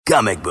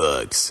comic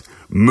books,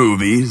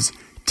 movies,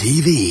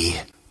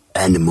 TV,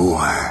 and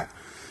more.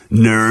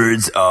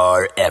 Nerds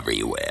are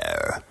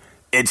everywhere.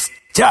 It's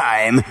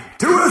time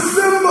to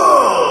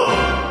assemble!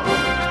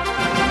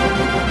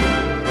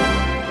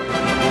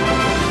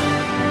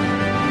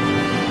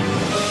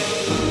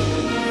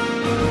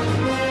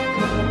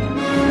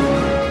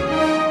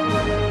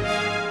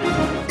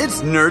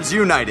 It's Nerds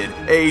United,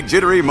 a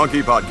Jittery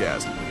Monkey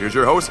podcast. Here's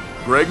your host,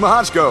 Greg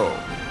Mahochko.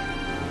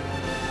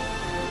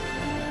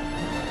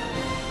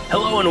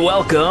 Hello and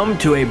welcome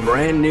to a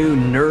brand new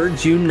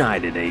Nerds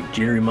United, a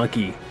Jittery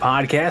Monkey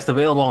podcast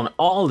available on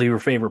all of your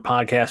favorite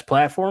podcast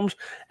platforms,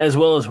 as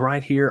well as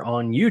right here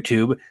on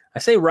YouTube. I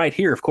say right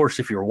here, of course,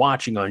 if you're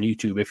watching on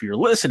YouTube. If you're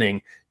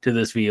listening to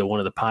this via one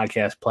of the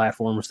podcast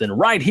platforms, then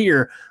right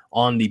here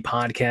on the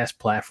podcast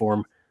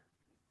platform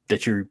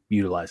that you're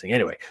utilizing.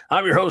 Anyway,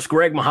 I'm your host,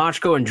 Greg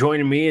Mahochko, and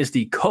joining me is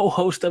the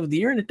co-host of the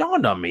year. And it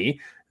dawned on me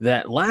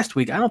that last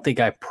week, I don't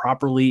think I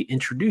properly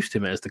introduced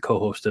him as the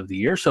co-host of the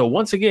year. So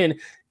once again,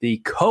 the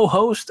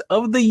co-host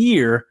of the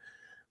year,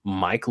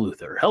 Mike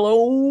Luther.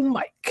 Hello,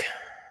 Mike.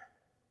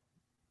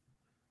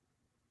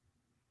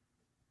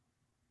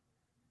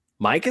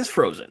 Mike is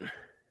frozen.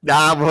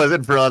 Nah, I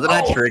wasn't frozen.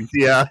 I tricked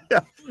you.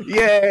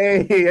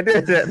 Yay! I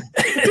did it.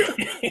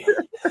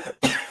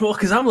 Well,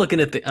 because I'm looking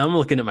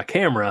at my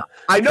camera.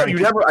 I know you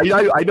never.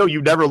 I know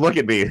you never look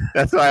at me.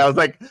 That's why I was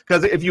like,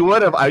 because if you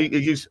would have,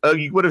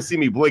 you would have seen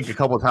me blink a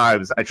couple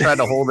times. I tried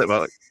to hold it,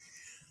 but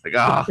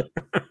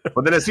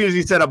But then as soon as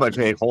you said, I'm like,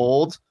 hey,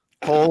 hold.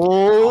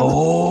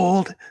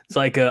 It's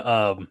like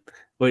a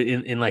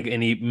in like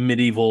any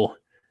medieval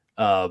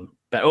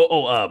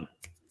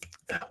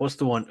what's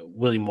the one?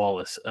 William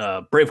Wallace,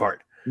 Braveheart.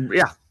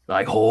 Yeah,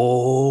 like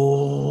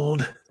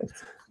hold.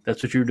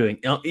 That's what you were doing.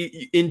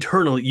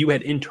 Internally, you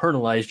had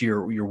internalized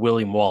your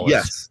William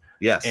Wallace.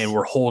 Yes. And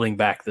we're holding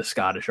back the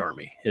Scottish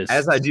army.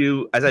 As I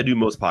do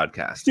most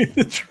podcasts.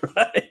 That's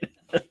right.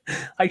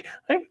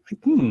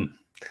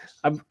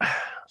 I'm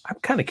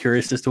kind of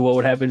curious as to what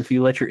would happen if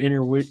you let your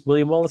inner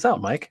William Wallace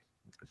out, Mike.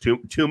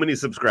 Too many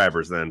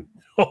subscribers then.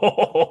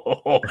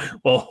 Well,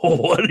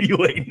 what are you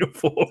waiting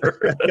for?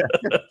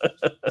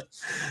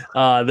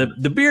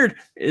 The beard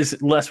is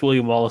less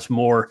William Wallace,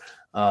 more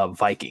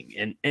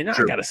Viking, and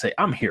I gotta say,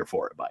 I'm here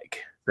for it, Mike.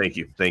 Thank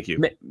you.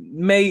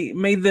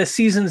 May the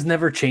seasons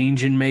never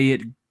change, and may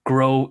it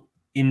grow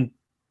in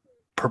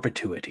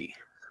perpetuity.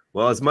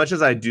 Well, as much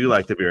as I do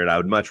like the beard, I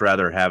would much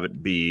rather have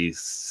it be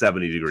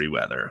 70-degree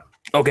weather.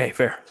 Okay,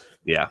 fair.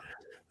 Yeah,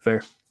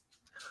 fair.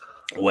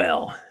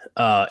 Well,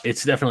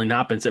 it's definitely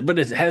not been said, but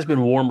it has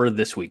been warmer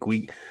this week.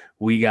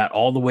 We got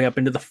all the way up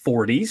into the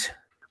 40s.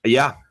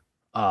 Yeah.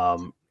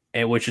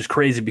 And which is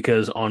crazy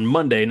because on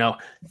Monday, now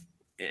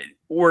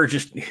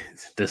this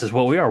is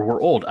what we are.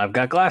 We're old. I've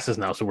got glasses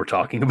now, so we're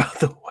talking about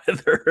the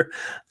weather.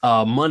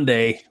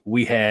 Monday,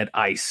 we had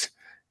ice,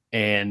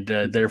 and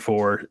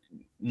therefore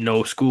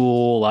no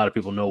school. A lot of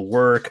people no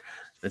work.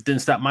 That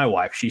didn't stop my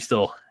wife. She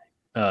still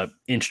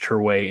inched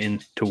her way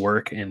into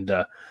work, and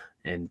so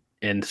I don't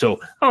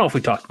know if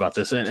we talked about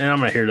this, and I'm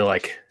not here to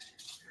like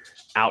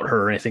out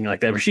her or anything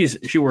like that, but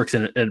she works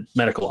in a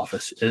medical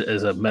office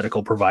as a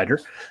medical provider,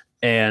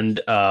 and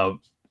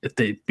at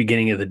the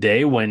beginning of the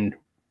day when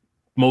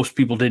most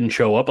people didn't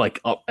show up, like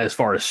as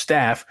far as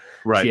staff,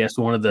 right? She asked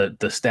one of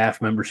the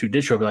staff members who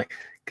did show up, like,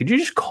 could you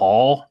just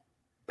call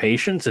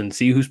patients and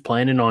see who's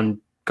planning on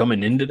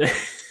coming in today?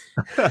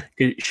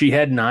 She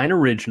had 9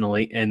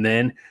 originally, and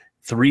then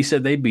 3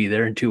 said they'd be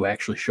there, and 2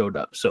 actually showed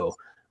up. So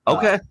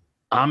okay.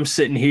 I'm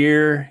sitting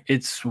here.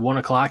 It's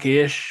 1:00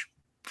 ish,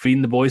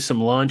 feeding the boys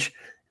some lunch,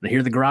 and I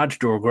hear the garage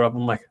door go up.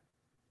 I'm like,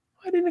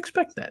 I didn't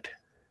expect that.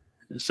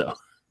 So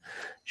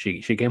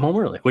she came home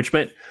early, which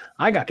meant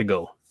I got to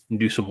go and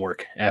do some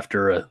work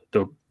after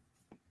the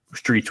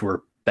streets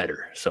were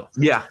better. So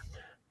yeah,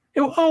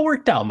 it all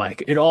worked out,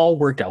 Mike. It all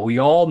worked out. We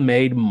all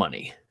made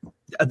money.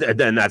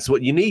 Then that's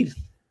what you need.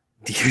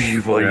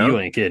 You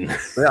ain't kidding.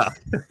 Yeah.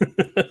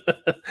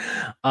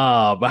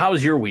 But how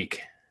was your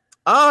week?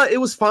 It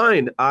was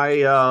fine. I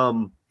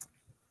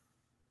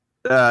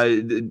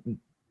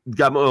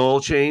got my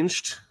oil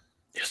changed.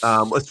 Yes.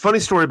 A funny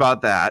story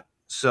about that.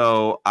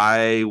 So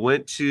I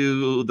went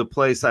to the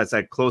place that's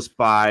like close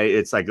by.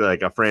 It's like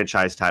a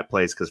franchise type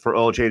place, because for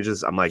oil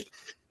changes, I'm like,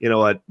 you know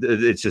what?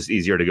 It's just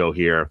easier to go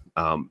here.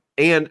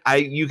 And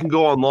you can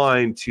go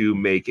online to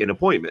make an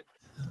appointment.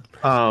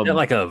 Is that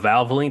like a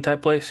Valvoline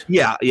type place?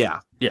 Yeah,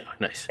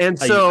 nice. And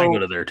so I go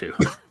to there too.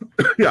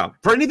 Yeah.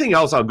 For anything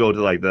else, I'll go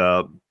to like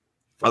the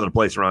other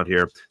place around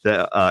here,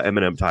 the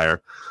M&M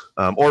Tire,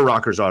 or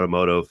Rockers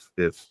Automotive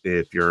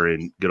if you're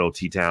in good old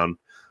T-Town.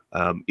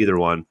 Either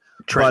one.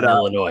 Trenton,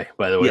 Illinois,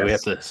 by the way, yes. We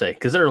have to say,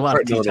 because there are a lot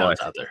of T-Towns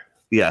out there.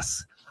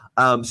 Yes.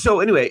 So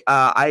anyway,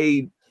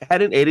 I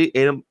had an 8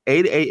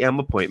 a.m.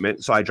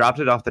 appointment, so I dropped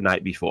it off the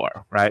night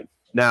before, right?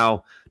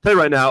 Now, tell you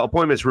right now,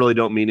 appointments really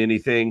don't mean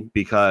anything,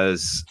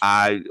 because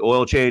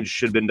oil change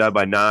should have been done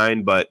by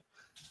 9, but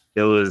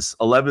it was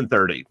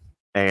 11:30.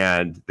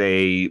 And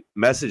they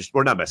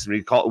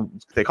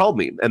called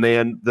me, and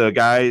then the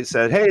guy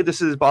said, "Hey,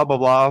 this is blah blah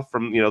blah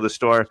from the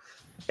store."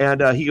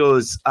 And he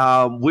goes,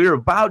 we're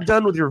about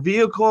done with your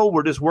vehicle.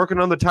 We're just working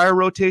on the tire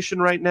rotation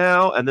right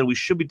now, and then we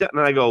should be done.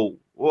 And I go,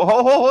 well,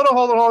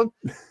 hold on.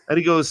 And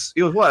he goes,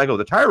 what? I go,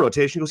 the tire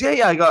rotation. He goes,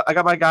 yeah. I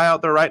got my guy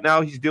out there right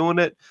now. He's doing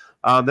it.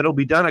 Then it'll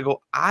be done. I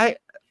go, I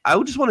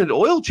just wanted an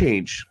oil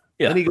change.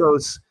 Yeah. And he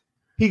goes,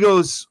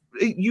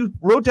 you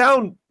wrote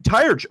down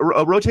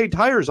rotate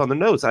tires on the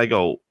notes. I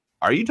go,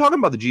 are you talking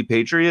about the Jeep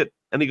Patriot?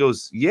 And he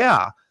goes,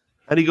 yeah.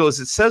 And he goes,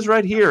 it says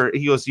right here.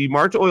 He goes, you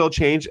marked oil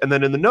change, and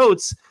then in the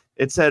notes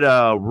it said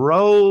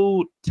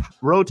rotate,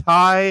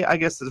 I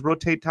guess it's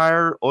rotate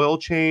tire oil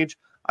change.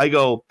 I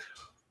go,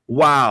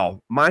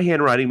 wow, my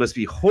handwriting must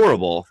be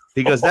horrible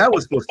because that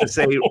was supposed to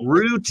say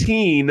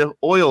routine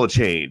oil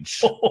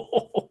change.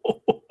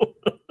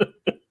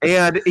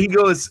 And he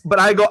goes, but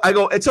I go,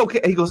 it's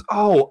okay. He goes,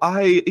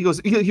 he goes,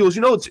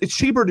 it's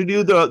cheaper to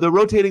do the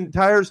rotating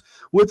tires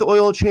with the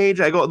oil change.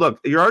 I go, look,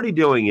 you're already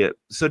doing it.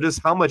 So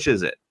just how much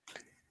is it?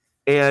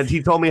 And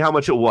he told me how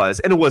much it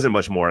was, and it wasn't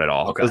much more at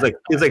all. Okay. It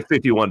was like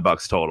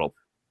 $51 total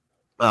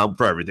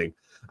for everything.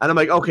 And I'm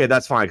like, okay,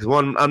 that's fine. Because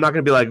one, I'm not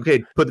going to be like,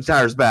 okay, put the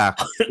tires back.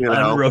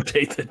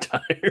 Unrotate the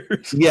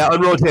tires. Yeah,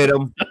 unrotate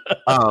them.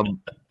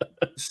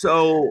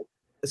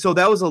 So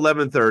that was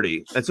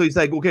 11:30, and so he's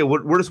like, okay,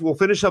 we'll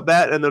finish up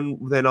that, and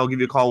then I'll give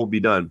you a call. We'll be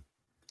done.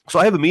 So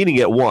I have a meeting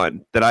at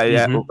 1 that I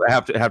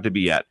have to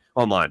be at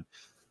online,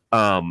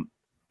 and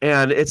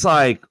it's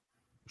like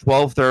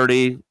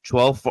 12:30,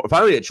 12.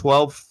 Finally at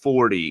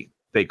 12:40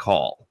 they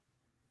call,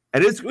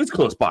 and it's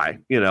close by,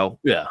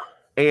 Yeah.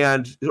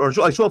 And or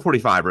like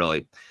 12:45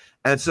 really.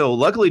 And so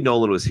luckily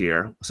Nolan was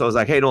here. So I was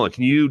like, hey, Nolan,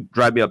 can you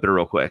drive me up there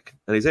real quick?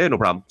 And he said, hey, no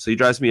problem. So he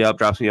drives me up,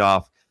 drops me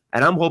off.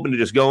 And I'm hoping to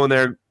just go in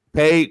there,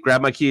 pay,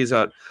 grab my keys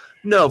out.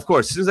 No, of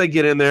course. As soon as I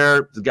get in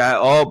there, the guy,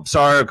 oh,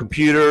 sorry, our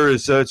computer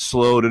is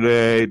slow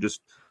today. Just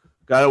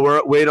got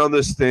to wait on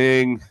this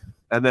thing.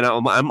 And then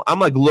I'm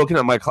like looking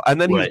at my, and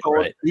then he's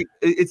going,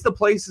 it's the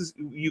places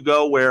you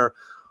go where,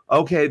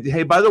 okay,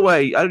 hey, by the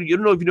way, you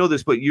don't know if you know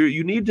this, but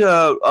you need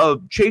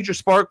to change your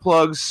spark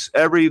plugs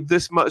every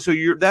this month. So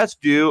that's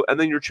due. And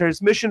then your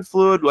transmission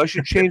fluid, I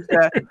should change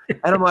that.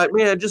 And I'm like,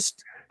 man, I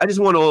just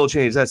want an oil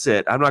change. That's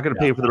it. I'm not going to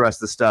pay for the rest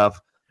of the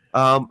stuff.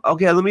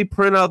 Okay, let me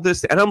print out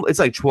this. And it's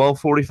like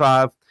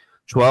 12:45,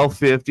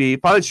 12:50,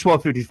 probably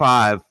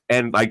 12:55.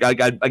 And I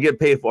get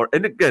paid for it.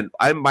 And again,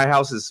 my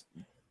house is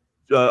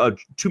a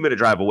 2-minute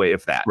drive away,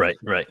 if that. Right.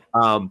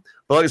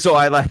 But so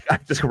I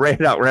just ran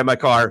my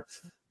car.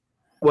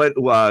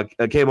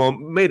 Came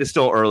home, made it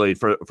still early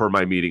for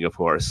my meeting, of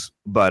course.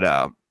 But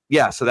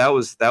so that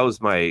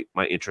was my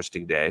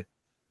interesting day.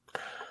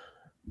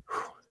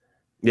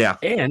 Yeah.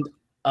 And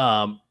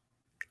on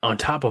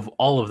top of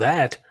all of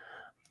that,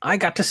 I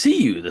got to see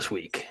you this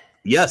week.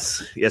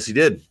 Yes, you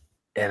did.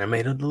 And I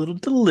made a little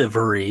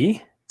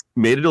delivery.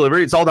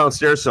 It's all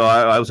downstairs, so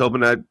I was hoping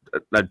that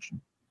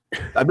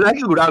I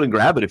can go down and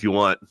grab it if you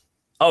want.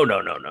 Oh no.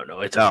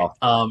 It's okay.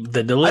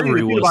 The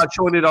delivery was about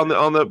showing it on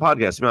the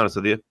podcast, to be honest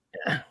with you.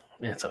 Yeah,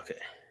 it's okay.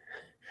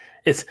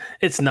 It's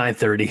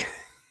 9:30.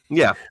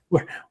 Yeah,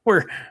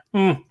 we're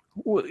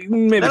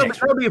maybe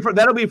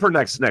that'll be for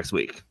next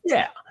week.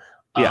 Yeah.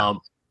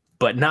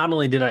 But not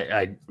only did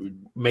I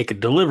make a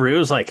delivery,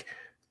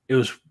 it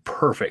was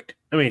perfect.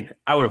 I mean,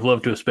 I would have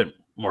loved to have spent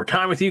more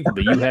time with you,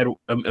 but you had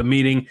a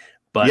meeting.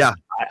 But yeah,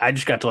 I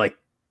just got to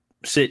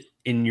sit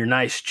in your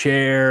nice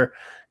chair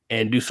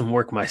and do some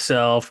work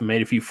myself, and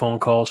made a few phone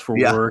calls for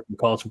work and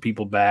called some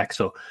people back.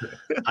 So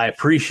I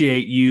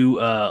appreciate you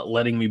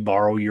letting me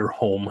borrow your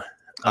home.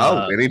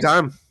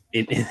 Anytime.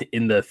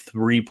 In the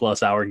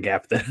 3+ hour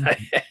gap that I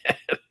had.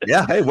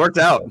 Yeah, hey, worked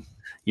out.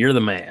 You're the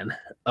man.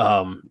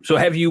 So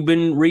have you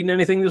been reading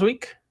anything this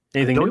week?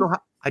 Anything new?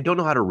 I don't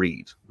know how to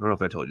read. I don't know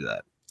if I told you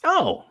that.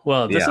 Oh,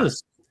 well, this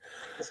is...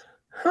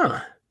 Huh.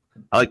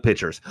 I like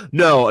pictures.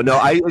 No.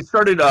 I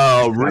started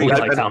reading.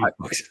 Like comic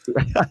books.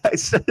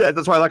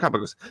 That's why I like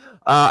comic books.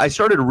 I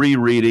started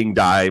rereading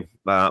Die.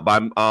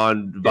 I'm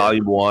on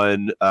volume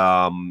 1.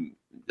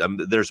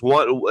 There's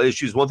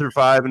issues 1 through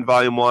 5 in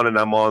volume 1, and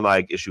I'm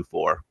on issue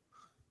 4.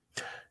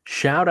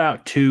 Shout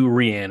out to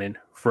Rhiannon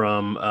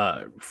from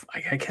I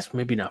guess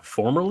maybe not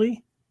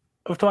formerly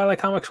of Twilight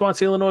Comics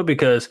Swansea, Illinois,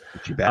 because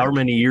however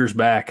many years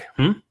back.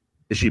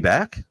 Is she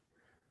back?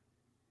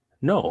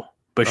 No.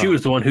 But she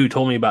was the one who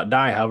told me about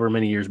Die however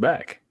many years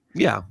back.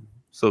 Yeah.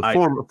 So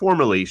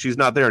formerly, she's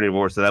not there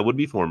anymore, so that would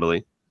be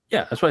formerly.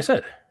 Yeah, that's what I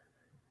said.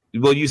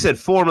 Well, you said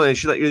formerly,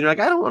 and you're like,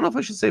 I don't know if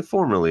I should say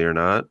formerly or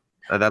not.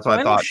 That's what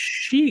I thought.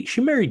 She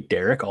married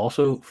Derek,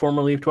 also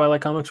formerly of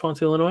Twilight Comics,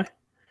 Swansea, Illinois.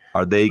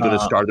 Are they going to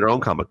start their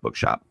own comic book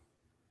shop?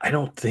 I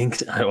don't think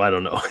so. I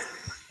don't know.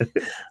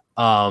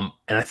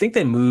 And I think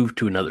they moved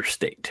to another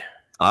state.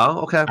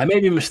 Oh, okay. I may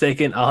be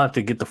mistaken. I'll have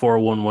to get the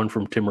 411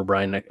 from Tim or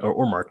Brian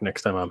or Mark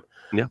next time I'm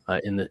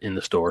in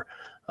the store.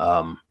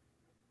 But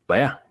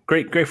yeah,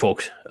 great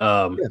folks.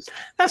 Yes.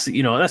 That's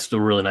the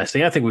really nice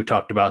thing. I think we've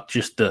talked about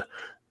just the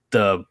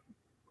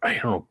I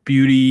don't know,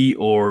 beauty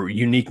or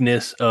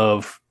uniqueness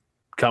of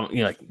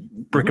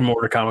brick and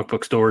mortar comic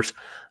book stores,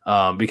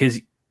 because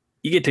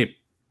you get to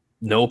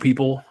know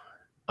people.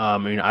 I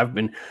mean, I've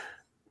been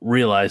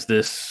realize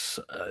this.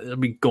 It'll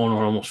be going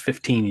on almost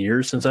 15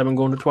 years since I've been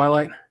going to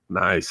Twilight.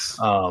 Nice.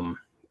 So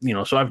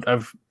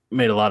I've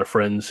made a lot of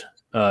friends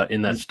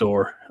in that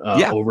store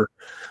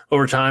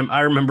over time.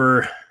 I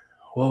remember,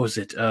 what was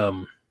it?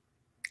 I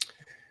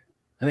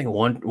think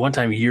one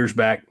time years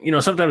back,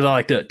 sometimes I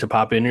like to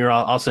pop in here.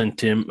 I'll send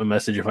Tim a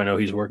message if I know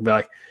he's working, be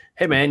like,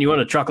 hey man, you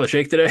want a chocolate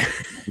shake today?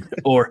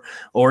 or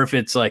if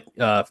it's like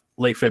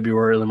late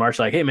February, early March,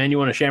 like, hey man, you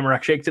want a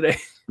Shamrock Shake today?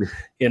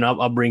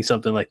 I'll bring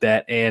something like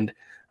that. And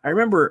I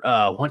remember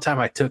one time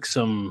I took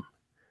some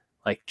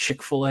like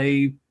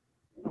Chick-fil-A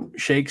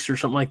shakes or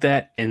something like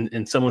that,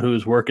 and someone who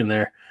was working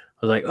there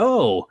was like,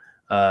 oh,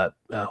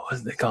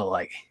 what's they call it,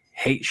 like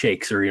hate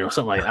shakes or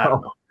something like that. I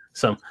don't know,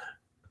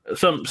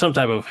 some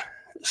type of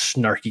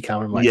snarky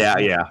comment. Like, yeah.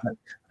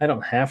 I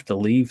don't have to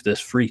leave this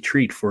free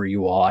treat for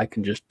you all. I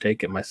can just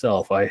take it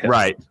myself.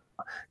 Right.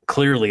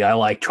 Clearly, I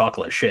like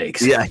chocolate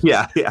shakes. Yeah.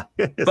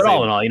 But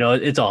all in all,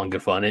 it's all in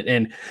good fun.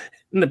 And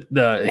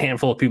the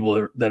handful of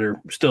people that are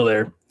still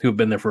there who've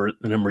been there for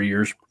a number of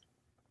years,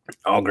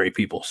 all great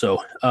people.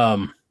 So,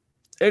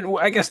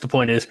 I guess the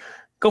point is,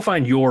 go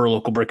find your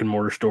local brick and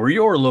mortar store,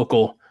 your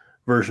local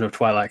version of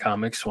Twilight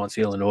Comics,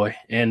 Swansea, Illinois,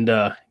 and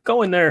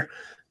go in there.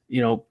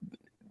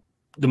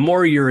 The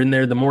more you're in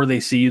there, the more they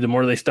see you, the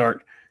more they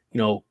start,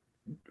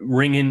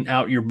 ringing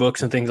out your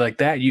books and things like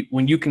that.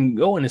 When you can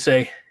go in and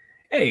say,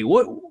 hey,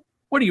 what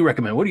do you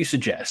recommend? What do you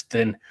suggest?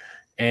 And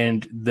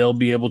they'll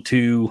be able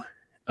to,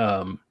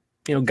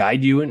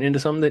 guide you into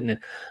something. And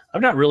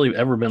I've not really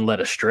ever been led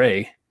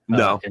astray in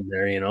there,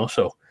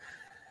 So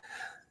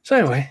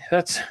anyway,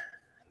 that's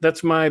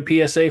my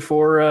PSA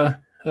for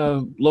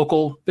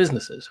local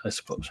businesses, I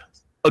suppose.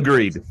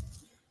 Agreed.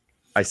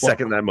 I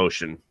second that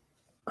motion.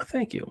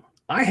 Thank you.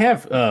 I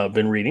have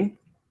been reading.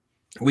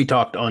 We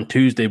talked on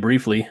Tuesday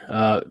briefly.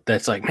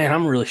 That's like, man,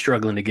 I'm really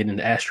struggling to get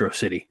into Astro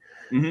City.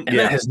 Mm-hmm. And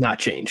that has not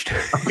changed.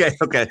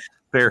 Okay.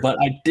 Fair. But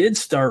I did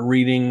start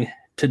reading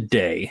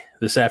today,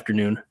 this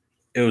afternoon.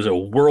 It was a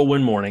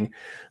whirlwind morning.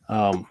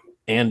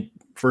 And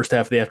first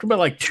half of the afternoon, about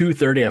like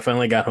 2:30, I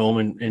finally got home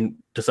and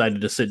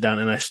decided to sit down,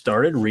 and I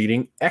started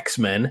reading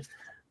X-Men,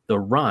 The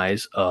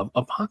Rise of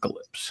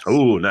Apocalypse.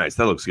 Oh, nice.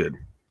 That looks good.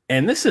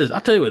 And I'll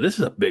tell you what, this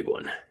is a big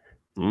one.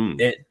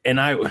 And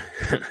I,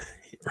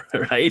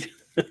 right?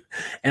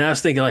 And I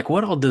was thinking, like,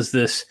 what all does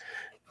this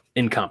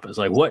encompass?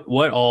 Like,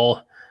 what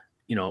all,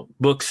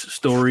 books,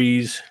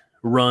 stories,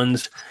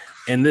 runs,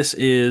 and this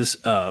is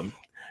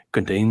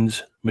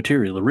contains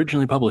material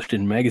originally published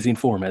in magazine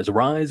form as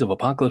Rise of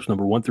Apocalypse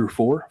number 1 through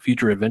 4,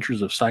 Future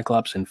Adventures of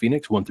Cyclops and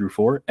Phoenix 1 through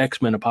 4,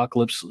 X-Men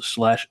Apocalypse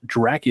 /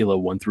 Dracula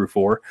 1 through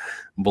 4,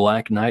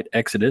 Black Knight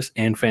Exodus,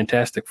 and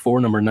Fantastic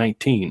Four number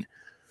 19.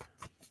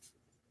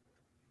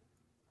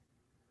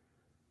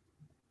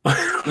 I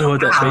don't know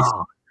what that face.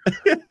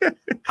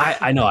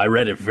 I know. I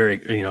read it very,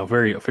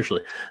 very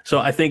officially. So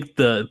I think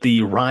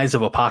the Rise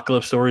of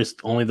Apocalypse story is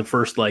only the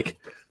first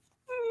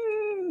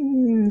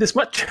this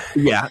much.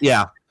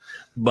 Yeah.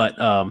 But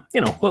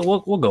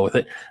we'll go with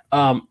it.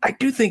 I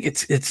do think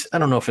it's. I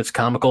don't know if it's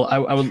comical. I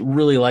would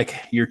really like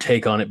your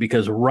take on it,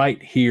 because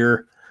right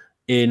here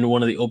in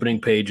one of the opening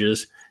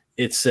pages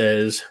it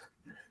says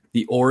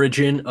the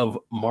origin of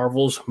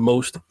Marvel's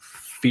most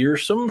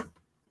fearsome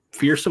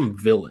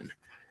villain.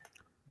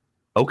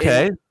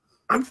 Okay. And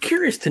I'm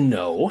curious to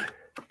know,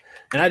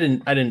 and I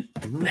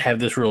didn't have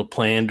this real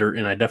planned,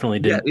 and I definitely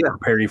didn't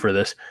prepare you for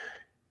this.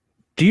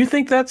 Do you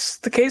think that's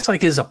the case?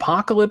 Like, is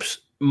Apocalypse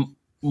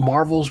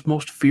Marvel's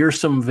most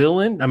fearsome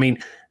villain? I mean,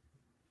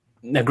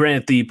 now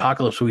granted, the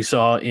Apocalypse we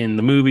saw in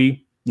the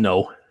movie,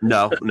 no.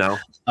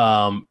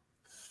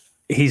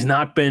 He's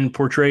not been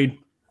portrayed.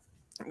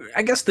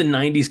 I guess the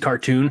 90s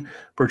cartoon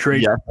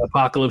portrayed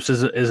Apocalypse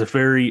as a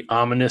very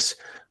ominous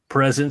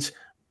presence,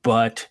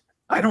 but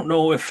I don't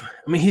know if,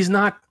 he's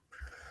not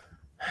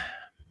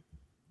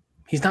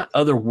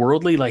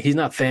otherworldly. Like, he's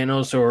not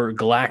Thanos or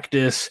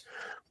Galactus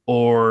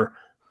or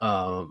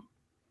so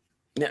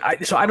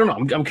I don't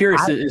know. I'm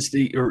curious.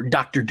 Or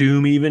Doctor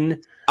Doom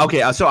even?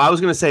 Okay, so I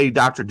was going to say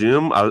Doctor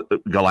Doom,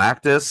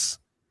 Galactus.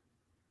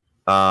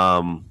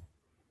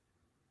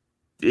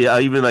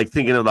 Even like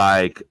thinking of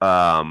like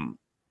Kang.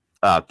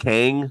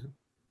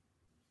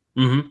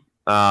 Mm-hmm.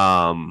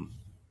 I'm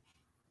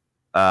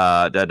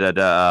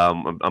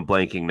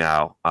blanking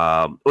now.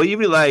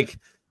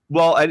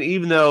 And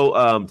even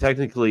though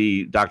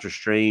technically Doctor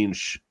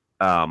Strange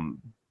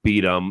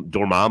beat him,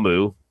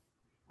 Dormammu.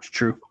 It's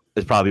true.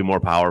 Is probably more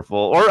powerful,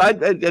 or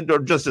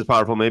just as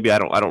powerful. Maybe I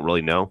don't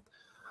really know.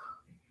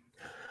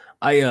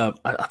 I'll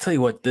tell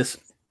you what, this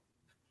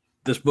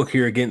book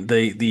here again,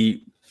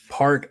 the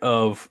part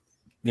of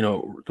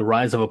the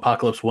Rise of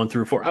Apocalypse 1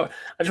 through 4. I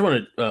just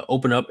want to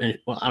open up, and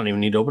I don't even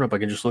need to open up. I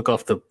can just look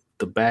off the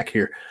back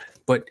here.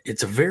 But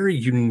it's a very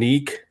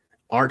unique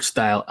art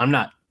style. I'm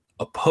not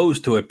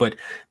opposed to it, but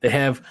they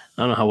have,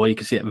 I don't know how well you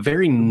can see it,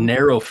 very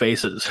narrow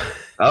faces.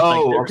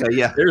 Oh, okay,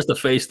 yeah. There's the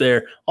face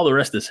there. All the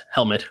rest is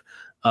helmet.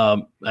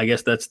 I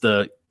guess that's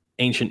the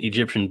ancient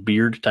Egyptian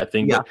beard type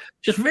thing. Yeah. But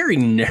just very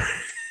narrow.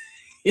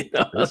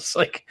 It's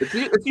like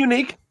it's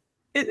unique.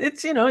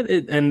 It's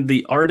and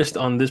the artist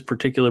on this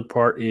particular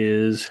part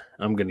is,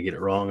 I'm going to get it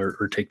wrong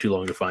or take too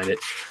long to find it.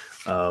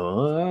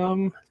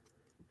 Oh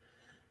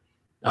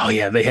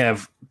yeah, they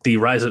have they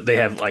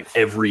have like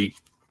every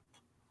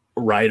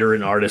writer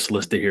and artist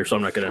listed here,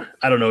 so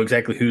I don't know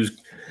exactly who's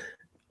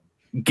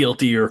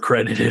guilty or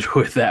credited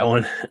with that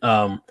one.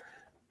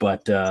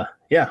 But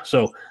yeah,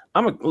 so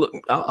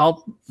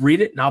I'll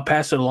read it and I'll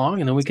pass it along,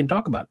 and then we can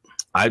talk about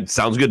it.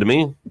 Sounds good to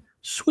me.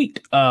 Sweet.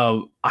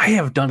 I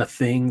have done a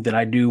thing that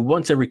I do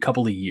once every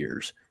couple of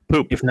years,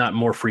 Poop. if not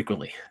more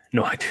frequently.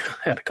 No, I do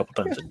that a couple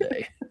times a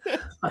day.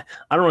 I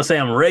don't want to say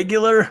I'm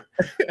regular,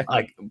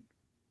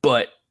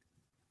 but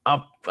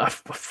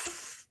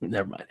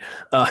never mind.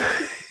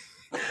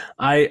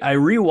 I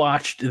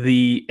rewatched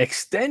the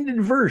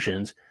extended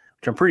versions,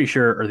 which I'm pretty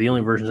sure are the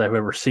only versions I've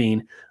ever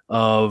seen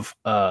of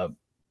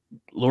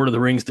Lord of the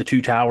Rings, The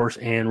Two Towers,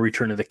 and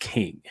Return of the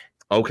King.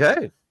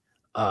 Okay.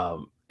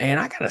 And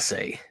I gotta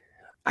say,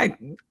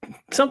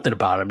 something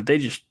about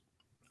them.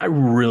 I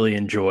really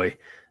enjoy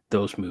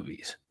those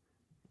movies.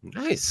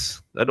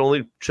 Nice. That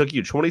only took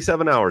you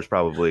 27 hours,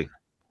 probably.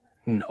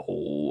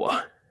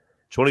 No.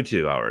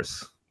 22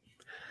 hours.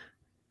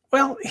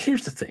 Well,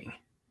 here's the thing.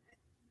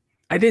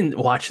 I didn't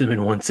watch them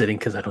in one sitting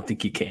because I don't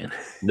think you can.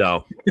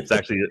 No, it's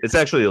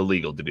actually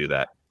illegal to do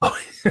that. Oh.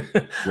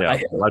 Yeah,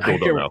 a lot of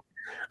people don't know.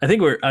 I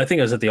think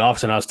I was at the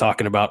office and I was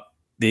talking about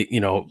the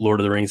Lord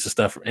of the Rings and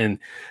stuff, and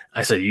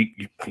I said you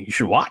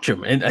should watch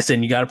them, and I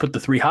said you got to put the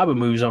 3 Hobbit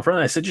movies on front.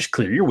 I said just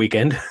clear your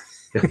weekend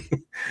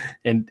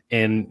and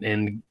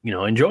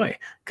enjoy,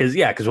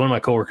 because one of my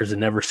coworkers had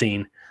never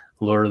seen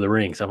Lord of the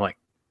Rings. I'm like,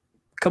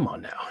 come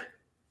on now.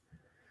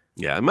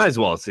 Yeah, I might as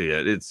well see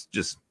it. It's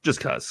just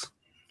cause.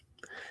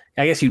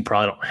 I guess you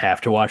probably don't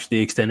have to watch the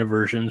extended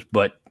versions,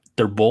 but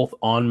they're both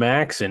on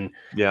Max, and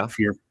yeah, if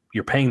you're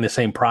paying the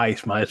same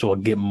price, might as well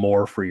get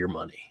more for your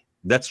money.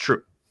 That's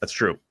true.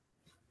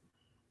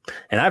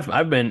 And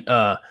I've been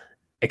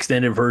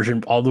extended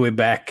version all the way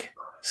back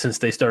since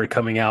they started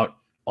coming out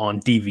on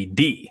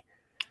DVD.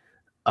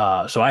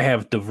 So I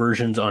have the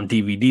versions on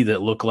DVD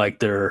that look like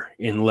they're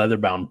in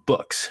leather-bound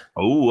books.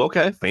 Oh,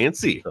 okay,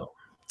 fancy. So,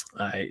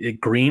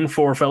 green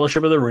for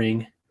Fellowship of the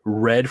Ring,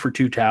 red for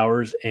Two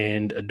Towers,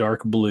 and a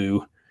dark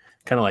blue,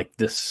 kind of like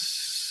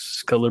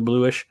this color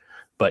bluish,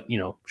 but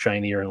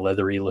shinier and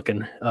leathery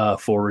looking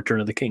for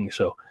Return of the King.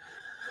 So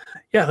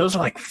yeah, those are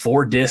like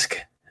 4-disc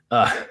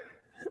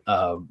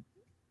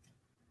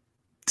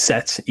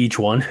sets each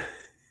one.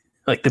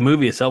 Like the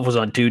movie itself was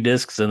on 2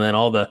 discs, and then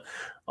all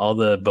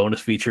the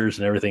bonus features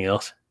and everything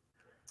else.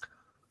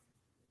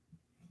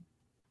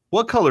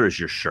 What color is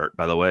your shirt,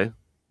 by the way?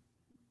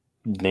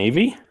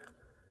 Navy.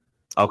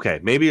 Okay,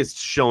 maybe it's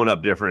showing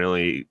up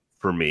differently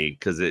for me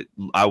because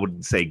I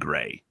would say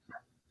gray.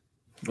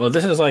 Well,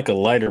 this is like a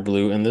lighter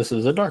blue, and this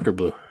is a darker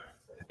blue.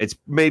 It's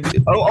maybe.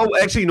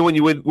 Actually, when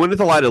you went with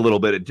the light a little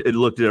bit, it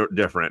looked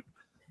different.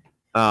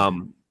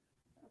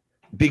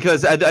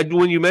 Because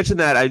when you mentioned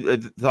that, I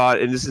thought,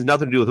 and this has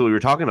nothing to do with what we were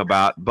talking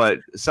about, but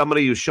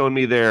somebody was showing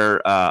me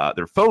their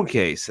phone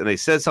case, and they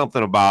said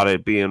something about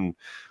it being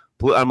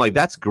blue. I'm like,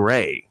 that's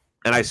gray,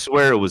 and I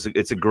swear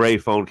it's a gray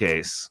phone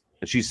case.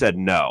 And she said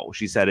no.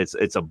 She said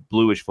it's a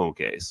bluish phone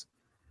case.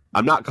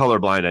 I'm not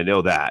colorblind, I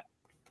know that,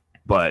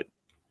 but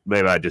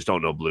maybe I just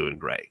don't know blue and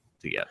gray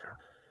together.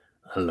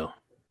 Hello.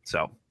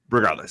 So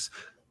regardless,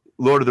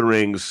 Lord of the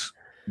Rings,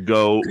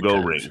 go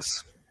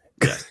rings.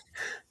 Yes.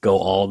 Go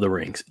all the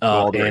rings.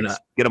 Rings.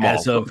 Get them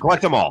all.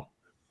 Collect them all.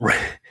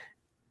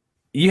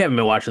 You haven't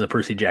been watching the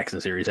Percy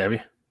Jackson series, have you?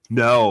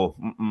 No.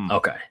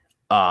 Okay.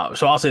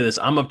 So I'll say this.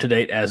 I'm up to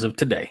date as of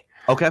today.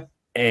 Okay.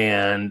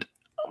 And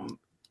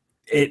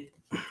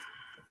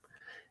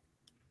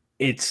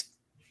it's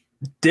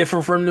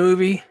different from the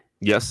movie.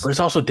 Yes. But it's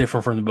also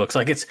different from the books.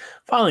 Like it's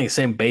following the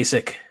same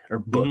basic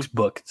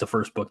book. It's the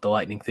first book, The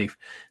Lightning Thief.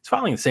 It's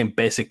following the same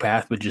basic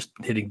path, but just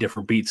hitting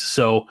different beats.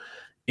 So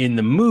in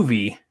the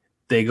movie,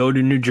 they go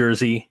to New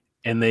Jersey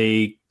and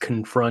they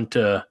confront,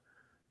 that's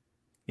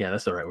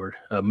the right word,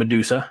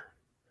 Medusa,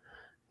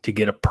 to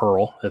get a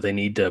pearl that they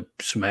need to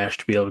smash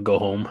to be able to go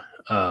home.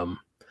 And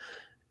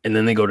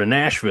then they go to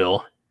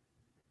Nashville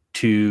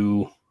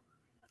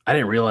I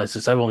didn't realize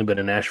this. I've only been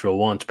to Nashville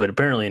once, but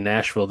apparently in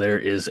Nashville there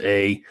is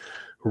a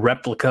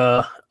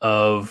replica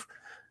of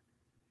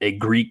a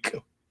Greek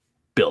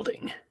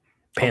building.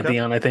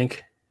 Pantheon, okay. I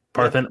think.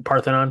 Parthenon.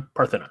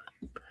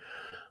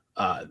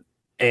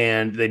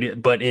 And they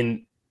did,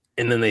 and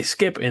then they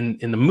skip in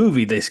the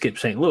movie, they skip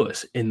St.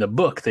 Louis. In the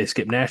book, they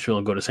skip Nashville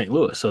and go to St.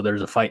 Louis. So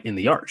there's a fight in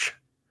the Arch,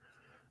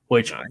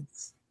 which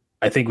nice.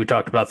 I think we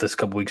talked about this a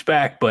couple weeks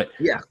back, but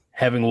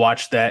having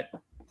watched that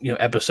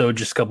episode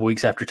just a couple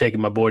weeks after taking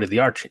my boy to the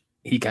Arch,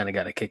 he kind of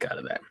got a kick out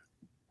of that.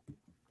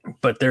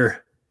 But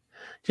they're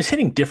just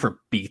hitting different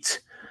beats.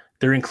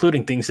 They're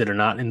including things that are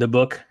not in the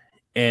book.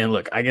 And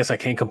look, I guess I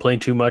can't complain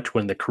too much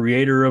when the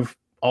creator of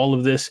all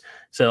of this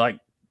said, like,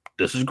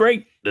 this is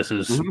great. This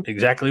is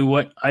exactly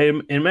what I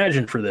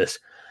imagined for this.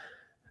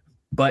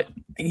 But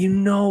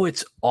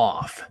it's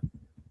off.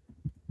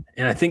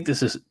 And I think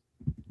this is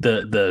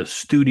the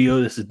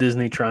studio. This is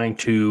Disney trying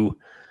to,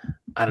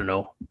 I don't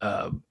know,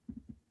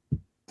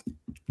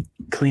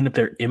 clean up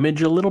their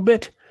image a little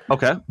bit.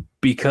 Okay.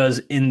 Because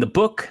in the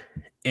book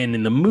and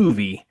in the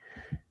movie,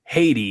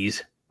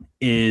 Hades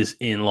is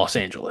in Los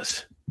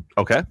Angeles.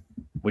 Okay.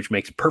 Which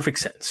makes perfect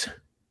sense.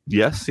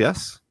 Yes,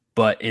 yes.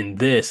 But in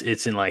this,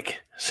 it's in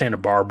like Santa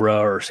Barbara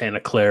or Santa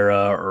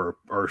Clara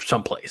or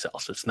someplace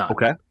else. It's not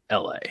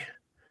LA.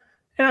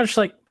 And I was just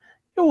like,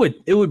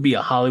 it would be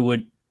a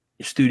Hollywood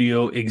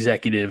studio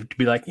executive to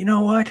be like, you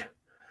know what?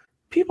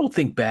 People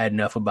think bad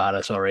enough about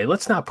us already.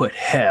 Let's not put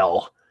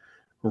hell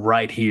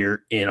right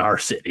here in our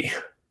city.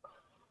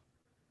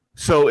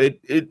 So it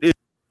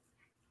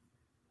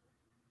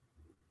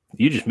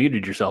You just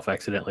muted yourself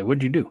accidentally.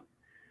 What'd you do?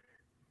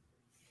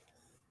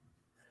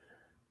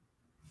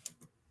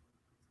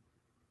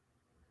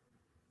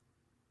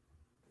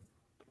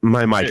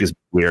 My mic is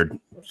weird.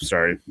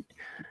 Sorry.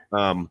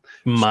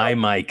 My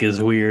mic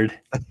is weird.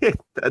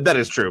 That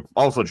is true.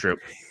 Also true.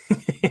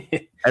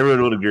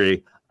 Everyone would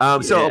agree.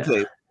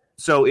 Okay.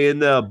 So in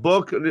the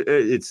book,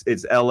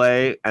 it's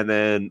LA, and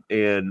then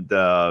in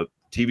the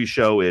TV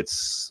show,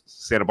 it's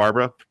Santa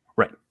Barbara.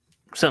 Right.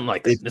 Something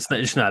like that.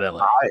 It's not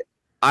LA.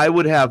 I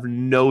would have I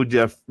don't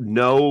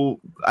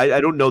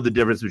know the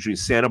difference between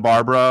Santa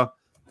Barbara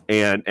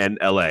and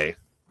LA.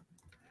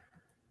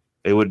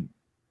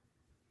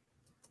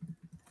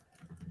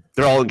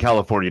 They're all in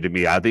California to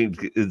me. I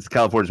think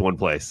California's one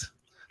place.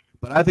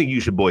 But I think you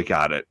should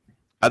boycott it.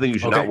 I think you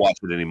should not watch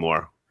it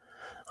anymore.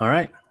 All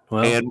right.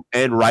 Well,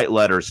 and write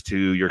letters to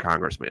your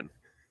congressman.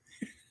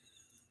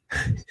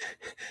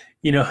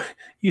 You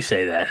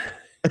say that.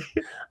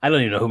 I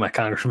don't even know who my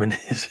congressman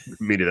is.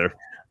 Me neither.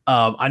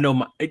 I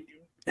know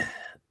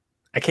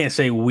I can't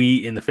say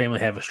we in the family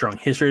have a strong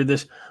history of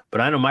this,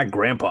 but I know my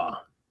grandpa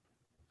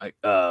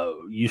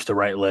used to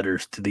write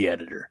letters to the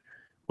editor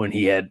when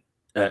he had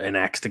an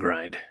axe to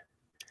grind.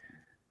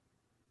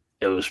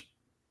 It was.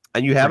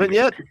 And you haven't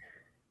yet?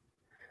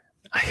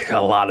 I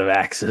got a lot of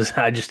axes.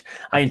 I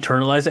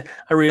internalized it.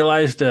 I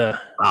realized,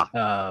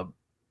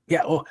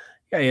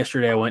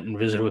 yesterday I went and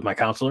visited with my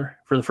counselor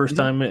for the first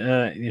time.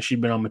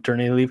 She'd been on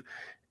maternity leave.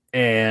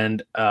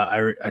 And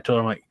I told her,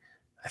 I'm like,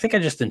 I think I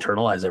just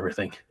internalize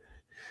everything.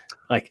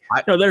 Like,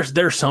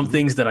 there's some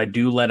things that I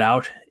do let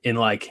out in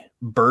like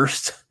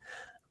bursts,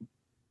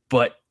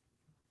 but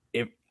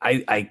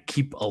I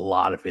keep a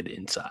lot of it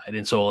inside.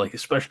 And so like,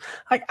 especially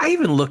like I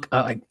even look,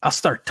 I'll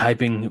start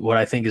typing what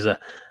I think is a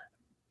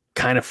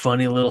kind of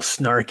funny little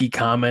snarky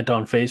comment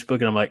on Facebook.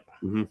 And I'm like,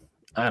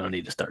 I don't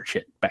need to start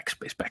shit.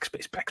 Backspace.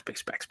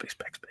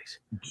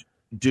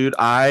 Dude,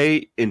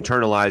 I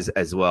internalize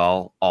as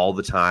well all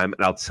the time.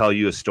 And I'll tell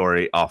you a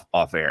story off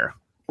air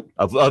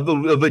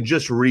of it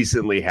just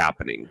recently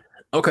happening.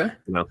 Okay.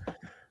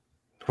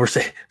 We're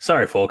saying,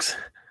 sorry, folks.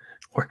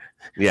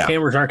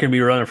 Cameras aren't going to be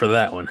running for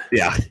that one.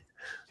 Yeah.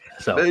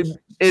 So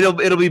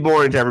it'll be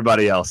boring to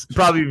everybody else.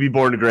 Probably be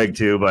boring to Greg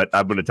too, but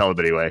I'm going to tell him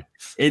anyway.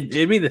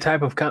 It'd be the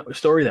type of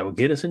story that would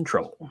get us in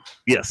trouble.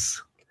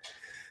 Yes.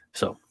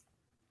 So,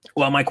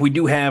 well, Mike, we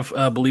do have,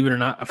 believe it or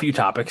not, a few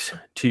topics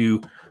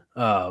to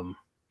go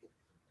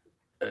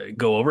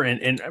over.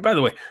 And by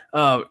the way,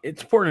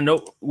 it's important to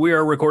note we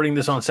are recording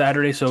this on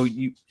Saturday, so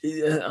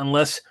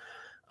unless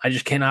I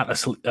just cannot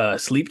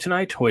sleep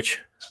tonight, which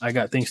I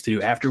got things to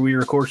do after we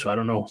record, so I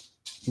don't know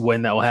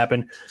when that will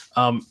happen.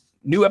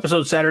 New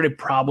episode Saturday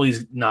probably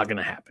is not going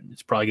to happen.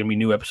 It's probably going to be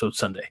new episode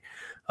Sunday.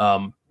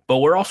 But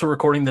we're also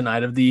recording the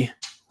night of the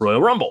Royal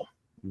Rumble.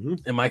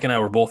 And Mike and I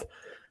were both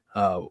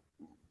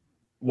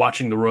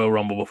watching the Royal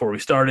Rumble before we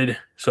started.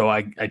 So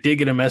I did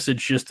get a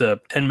message just 10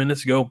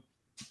 minutes ago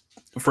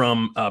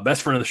from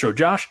best friend of the show,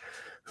 Josh,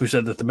 who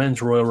said that the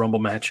men's Royal Rumble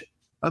match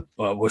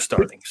was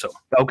starting. So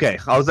okay,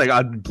 I was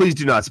like, please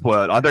do not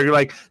spoil it. I thought you're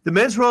like the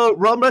men's Royal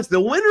Rumble match.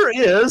 The winner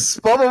is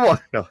blah blah blah.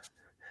 No.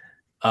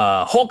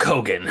 Hulk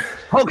Hogan.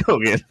 All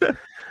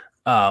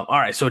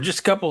right, so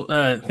just a couple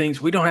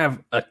things. We don't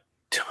have a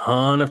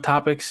ton of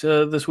topics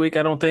this week,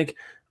 I don't think.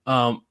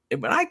 But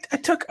I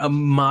took a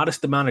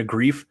modest amount of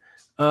grief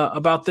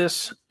about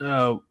this.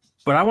 But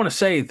I want to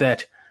say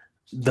that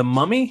The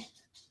Mummy,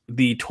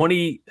 the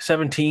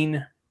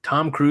 2017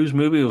 Tom Cruise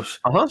movie, was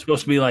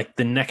supposed to be like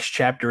the next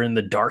chapter in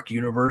the Dark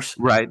Universe,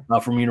 right?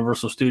 From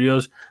Universal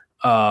Studios,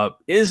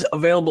 is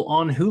available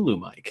on Hulu,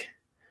 Mike.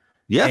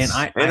 Yes,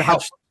 and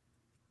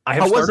I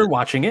have started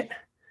watching it.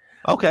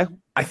 Okay.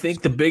 I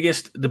think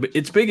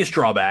its biggest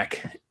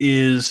drawback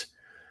is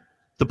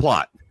the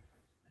plot.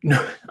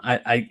 No,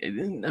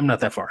 I'm not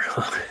that far,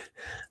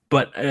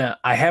 but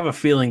I have a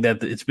feeling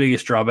that its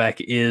biggest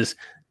drawback is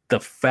the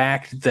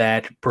fact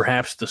that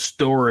perhaps the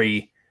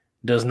story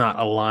does not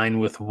align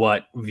with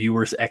what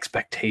viewers'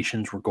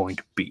 expectations were going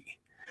to be.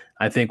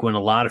 I think when a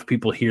lot of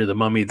people hear The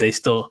Mummy, they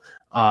still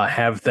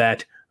have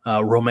that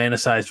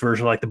romanticized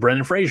version, like the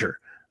Brendan Fraser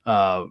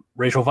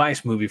Rachel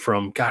Weisz movie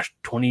from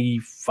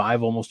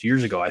 25 almost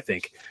years ago, I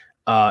think.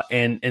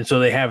 And so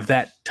they have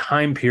that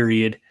time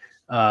period,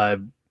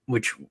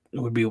 which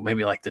would be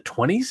maybe like the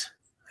 20s,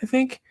 I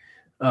think.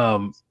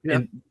 And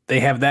they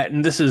have that,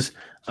 and this is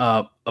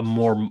a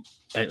more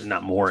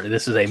not more.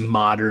 This is a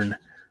modern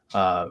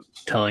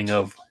telling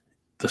of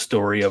the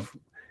story of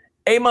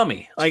a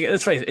mummy. Like,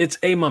 let's face it, it's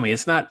a mummy.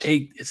 It's not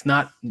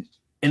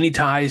any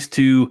ties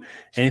to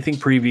anything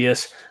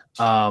previous.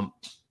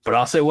 But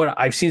I'll say what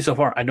I've seen so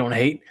far, I don't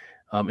hate.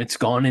 It's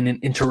gone in an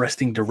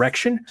interesting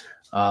direction.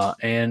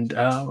 And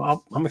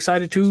I'm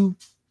excited to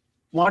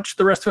watch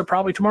the rest of it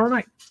probably tomorrow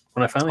night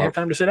when I finally have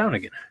time to sit down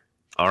again.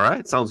 All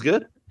right. Sounds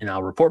good. And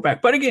I'll report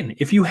back. But again,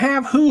 if you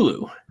have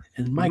Hulu,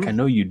 and Mike, I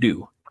know you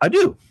do. I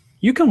do.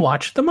 You can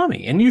watch The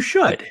Mummy, and you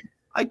should.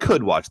 I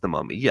could watch The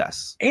Mummy,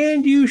 yes.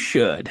 And you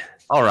should.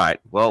 All right.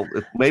 Well,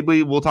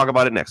 maybe we'll talk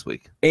about it next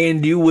week.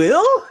 And you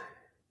will?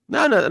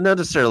 No, not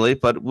necessarily,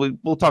 but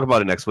we'll talk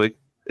about it next week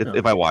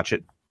if I watch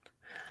it.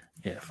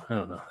 Yeah, I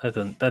don't know.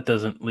 That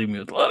doesn't leave me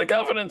with a lot of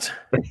confidence.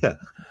 Yeah.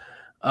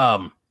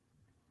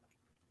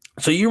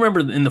 So you remember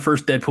in the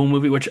first Deadpool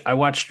movie, which I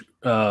watched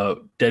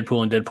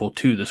Deadpool and Deadpool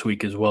 2 this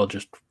week as well,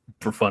 just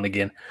for fun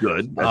again.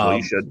 Good. That's what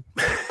you should.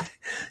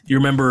 You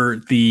remember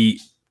the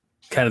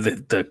kind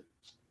of the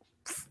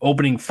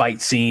opening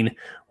fight scene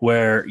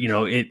where,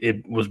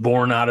 it was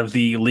born out of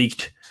the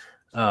leaked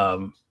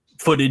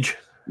footage.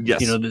 Yes.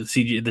 The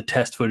CG, the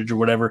test footage or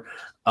whatever.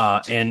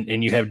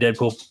 And you have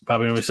Deadpool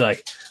probably always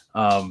like,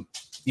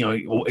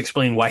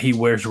 explain why he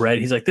wears red.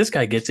 He's like, this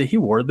guy gets it. He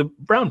wore the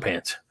brown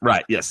pants.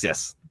 Right.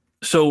 Yes.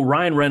 So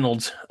Ryan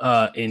Reynolds,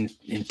 in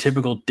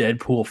typical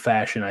Deadpool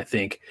fashion, I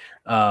think,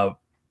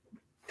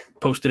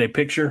 posted a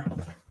picture.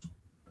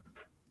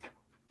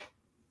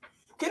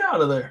 Get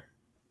out of there.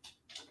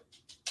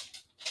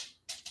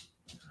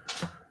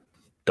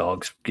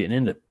 Dog's getting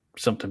into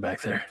something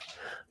back there.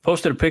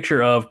 Posted a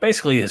picture of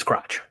basically his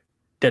crotch.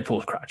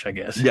 Deadpool's crotch, I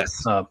guess.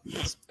 Yes.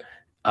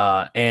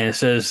 And it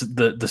says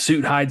the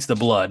suit hides the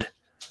blood,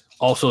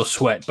 also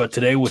sweat. But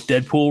today with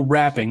Deadpool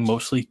rapping,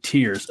 mostly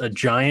tears, a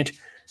giant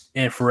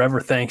and forever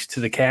thanks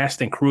to the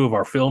cast and crew of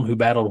our film who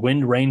battled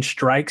wind, rain,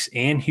 strikes,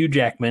 and Hugh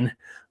Jackman,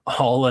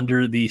 all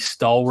under the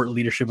stalwart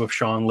leadership of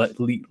Sean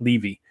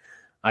Levy.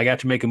 I got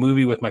to make a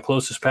movie with my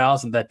closest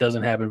pals, and that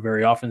doesn't happen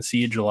very often. See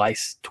you July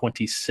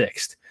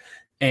 26th.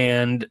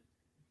 And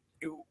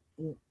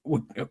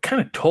we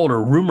kind of told a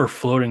rumor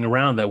floating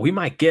around that we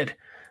might get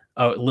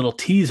a little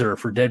teaser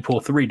for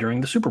Deadpool 3 during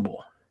the Super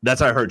Bowl.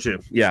 That's what I heard too.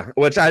 Yeah,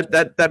 which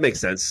that makes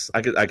sense.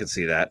 I could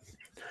see that.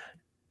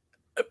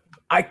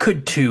 I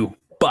could too,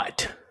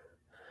 but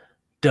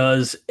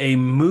does a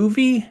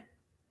movie,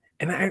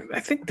 and I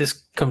think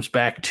this comes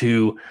back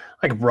to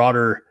like a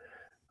broader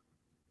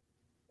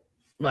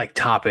like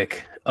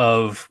topic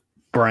of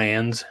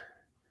brands.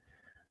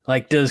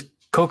 Like, does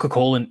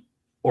Coca-Cola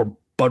or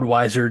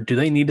Budweiser, do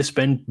they need to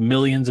spend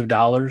millions of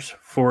dollars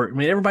for? I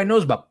mean, everybody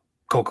knows about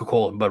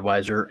Coca-Cola and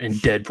Budweiser and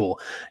Deadpool.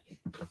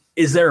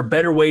 Is there a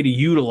better way to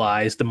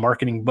utilize the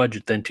marketing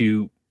budget than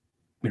to,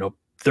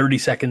 30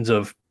 seconds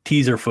of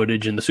teaser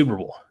footage in the Super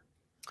Bowl?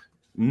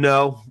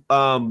 No.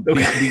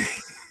 Okay.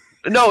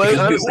 No, we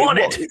want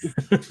it.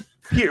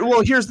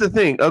 Here's the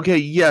thing. Okay,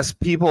 yes,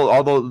 people,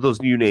 although those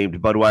you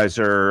named,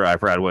 Budweiser, I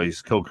forgot what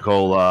he's,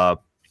 Coca-Cola,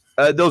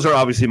 those are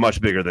obviously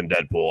much bigger than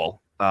Deadpool.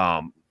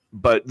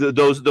 But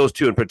those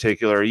two in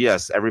particular,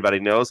 yes, everybody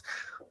knows.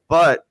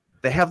 But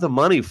they have the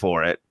money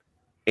for it.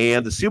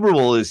 And the Super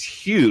Bowl is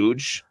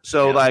huge.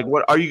 So, like,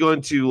 what are you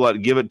going to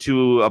give it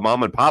to a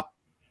mom and pop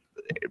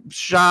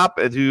shop?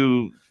 And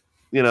to,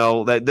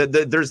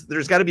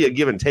 there's got to be a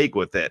give and take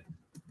with it.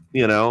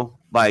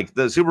 Like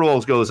the Super Bowl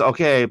goes,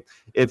 okay,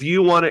 if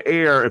you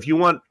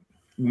want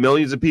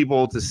millions of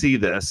people to see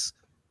this,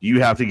 you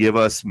have to give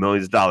us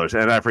millions of dollars.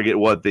 And I forget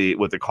what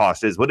the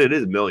cost is, but it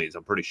is millions,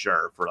 I'm pretty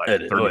sure, for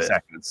like 30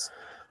 seconds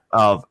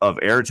of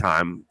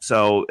airtime.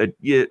 So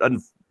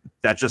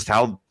that's just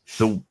how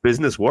the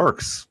business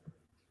works.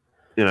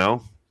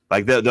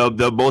 Like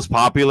the most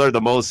popular,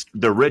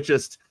 the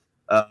richest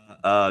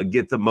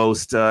get the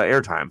most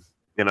airtime,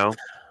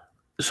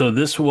 So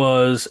this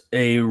was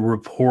a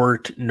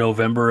report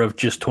November of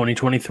just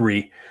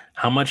 2023.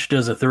 How much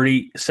does a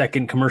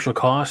 30-second commercial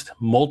cost?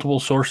 Multiple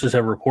sources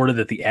have reported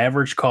that the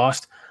average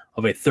cost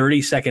of a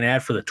 30-second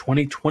ad for the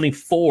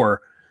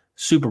 2024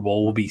 Super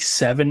Bowl will be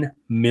 $7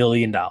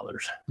 million.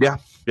 Yeah.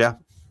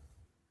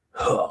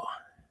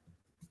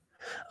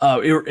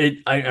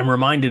 I'm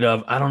reminded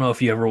of, I don't know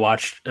if you ever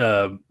watched,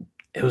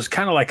 it was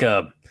kind of like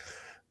a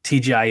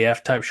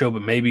TGIF type show,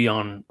 but maybe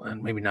not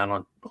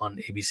on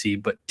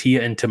ABC, but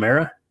Tia and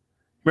Tamara.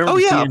 Remember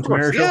the Tia and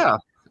Tamara show?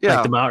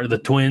 Yeah. Like the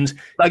twins.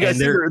 Like a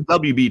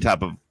WB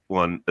type of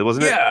one,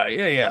 wasn't it?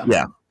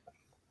 Yeah.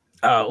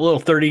 A little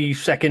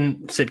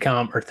 30-second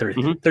sitcom or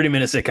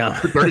 30-minute sitcom.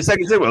 30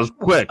 seconds, it was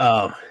quick.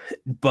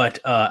 But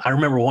I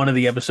remember one of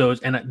the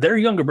episodes, and their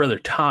younger brother,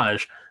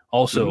 Taj,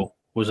 also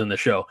was in the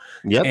show.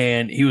 Yep.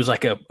 And he was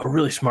like a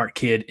really smart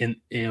kid, and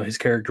his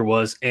character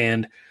was,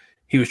 and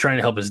he was trying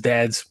to help his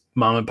dad's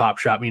mom and pop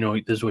shop.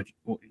 This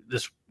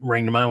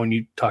rang to mind when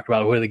you talked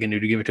about what are they going to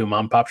do to give it to a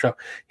mom and pop shop.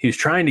 He was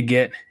trying to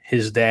get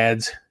his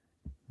dad's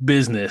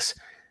business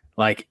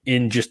like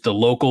in just the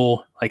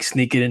local, like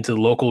sneak it into the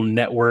local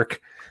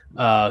network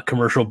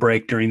commercial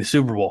break during the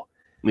Super Bowl.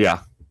 Yeah.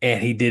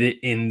 And he did it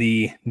in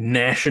the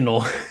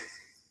national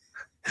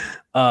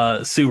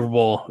Super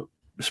Bowl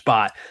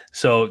spot.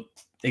 So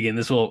again,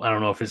 I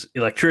don't know if it's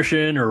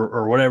electrician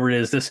or whatever it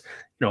is, this,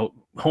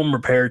 home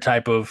repair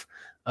type of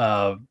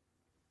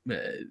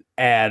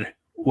ad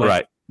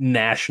went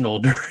national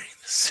during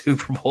the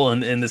Super Bowl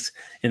in this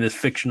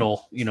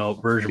fictional,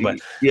 version. But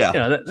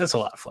that's a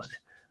lot of fun.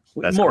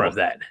 That's more cool. of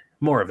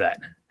that.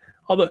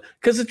 Although,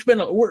 because it's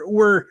been,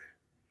 we're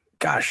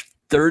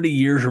 30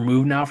 years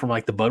removed now from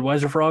like the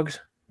Budweiser frogs.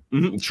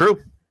 Mm-hmm, true.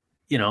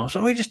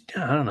 So we just,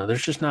 I don't know.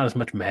 There's just not as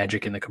much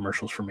magic in the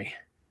commercials for me.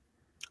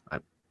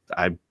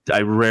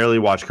 I rarely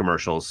watch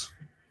commercials.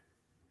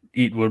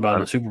 What about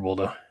the Super Bowl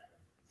though?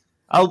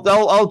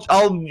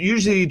 I'll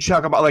usually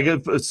check about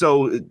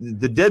so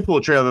the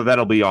Deadpool trailer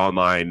that'll be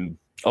online.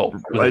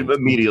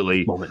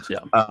 Immediately. Moments,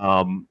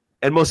 yeah.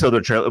 And most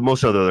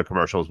other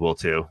commercials will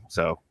too.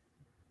 So,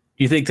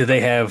 you think that they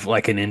have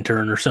like an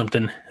intern or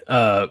something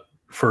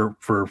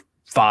for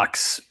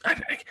Fox?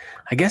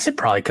 I guess it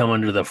probably come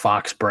under the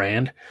Fox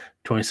brand,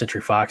 20th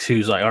Century Fox,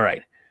 who's like, all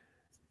right,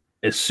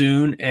 as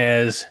soon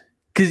as,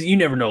 because you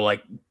never know,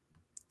 like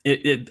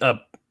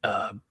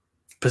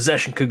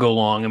possession could go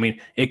long. I mean,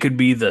 it could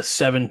be the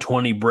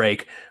 7:20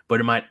 break, but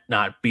it might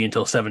not be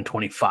until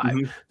 7:25.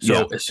 Mm-hmm.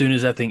 So as soon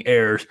as that thing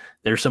airs,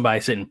 there's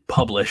somebody sitting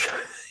publish,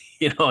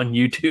 on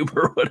YouTube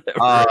or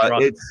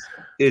whatever.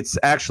 It's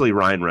actually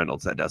Ryan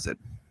Reynolds that does it.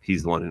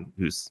 He's the one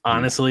who's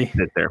honestly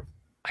there.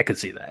 I could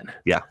see that.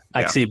 Yeah,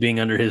 I could see it being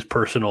under his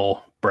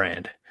personal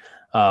brand,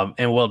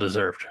 and well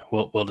deserved.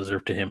 Well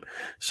deserved to him.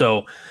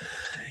 So,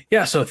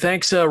 yeah. So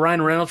thanks,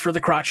 Ryan Reynolds, for the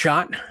crotch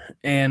shot.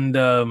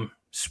 And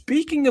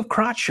speaking of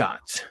crotch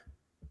shots,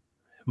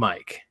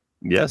 Mike.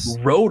 Yes.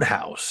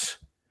 Roadhouse.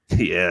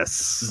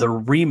 Yes. The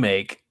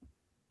remake,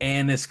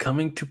 and it's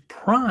coming to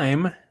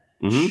Prime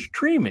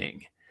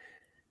streaming.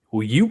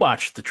 Well, you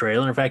watched the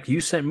trailer. In fact,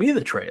 you sent me the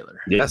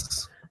trailer.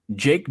 Yes.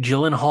 Jake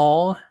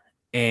Gyllenhaal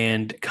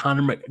and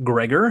Conor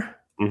McGregor.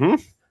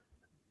 Mm-hmm.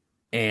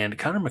 And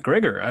Conor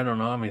McGregor, I don't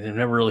know. I mean, I've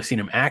never really seen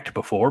him act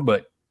before,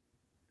 but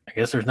I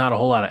guess there's not a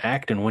whole lot of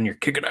acting when you're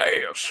kicking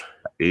ass.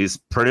 He's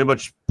pretty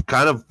much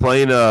kind of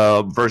playing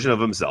a version of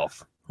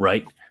himself.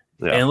 Right.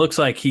 Yeah. And it looks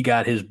like he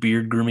got his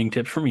beard grooming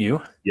tips from you.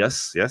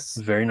 Yes.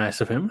 Very nice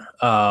of him.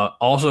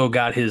 Also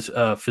got his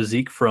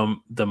physique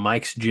from the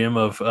Mike's Gym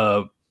of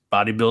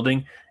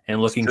bodybuilding and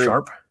looking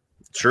sharp.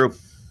 True.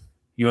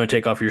 You want to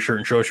take off your shirt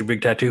and show us your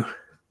big tattoo?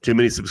 Too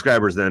many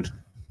subscribers then.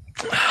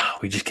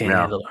 We just can't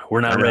handle it.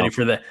 We're not ready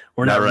for that.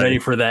 We're not ready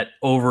for that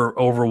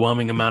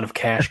overwhelming amount of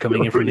cash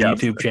coming in from the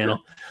YouTube channel.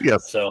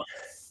 Yes. So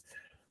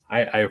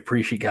I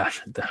appreciate,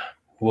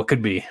 what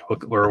could be, what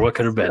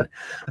could have been.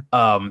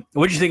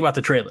 What did you think about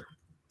the trailer?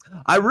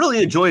 I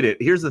really enjoyed it.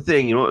 Here's the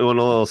thing. You want a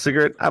little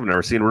cigarette? I've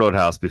never seen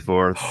Roadhouse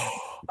before.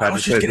 I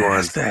was just going to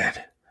ask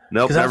that.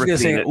 Nope, never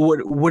seen it.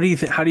 What do you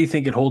think? How do you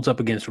think it holds up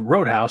against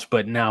Roadhouse?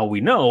 But now we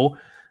know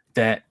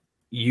that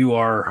you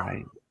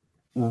are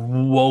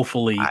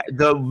woefully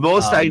the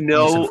most I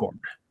know. Misinformed.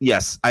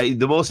 Yes,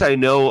 the most I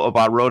know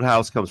about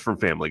Roadhouse comes from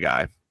Family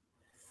Guy.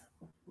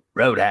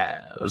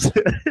 Roadhouse.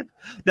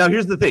 Now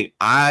here's the thing.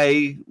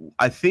 I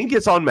think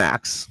it's on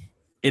Max.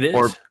 It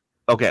is.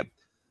 Okay,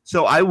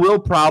 so I will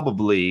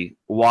probably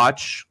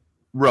watch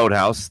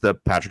Roadhouse, the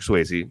Patrick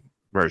Swayze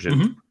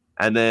version,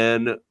 and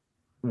then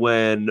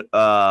when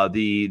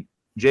the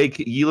Jake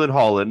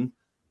Gyllenhaal,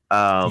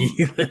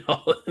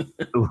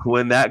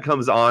 when that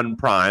comes on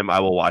Prime, I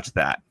will watch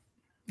that.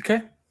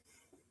 Okay.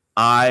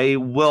 I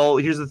will.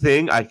 Here's the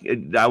thing.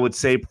 I would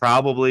say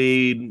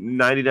probably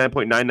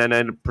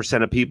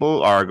 99.999% of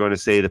people are going to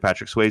say the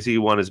Patrick Swayze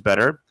one is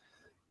better,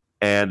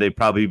 and they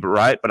probably be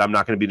right. But I'm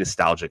not going to be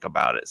nostalgic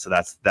about it. So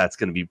that's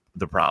going to be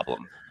the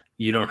problem.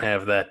 You don't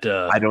have that.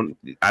 I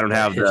don't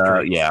have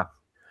history. Yeah.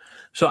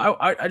 So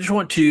I just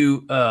want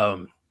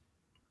to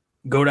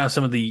go down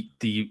some of the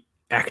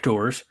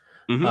actors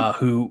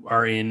who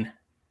are in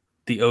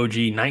the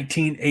OG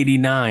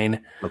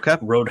 1989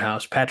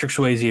 Roadhouse. Patrick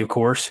Swayze, of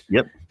course.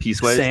 Yep.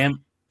 P-Swayze.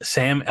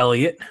 Sam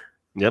Elliott.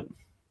 Yep.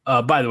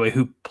 By the way,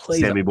 who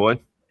plays Sammy Boy.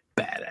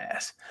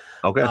 Badass.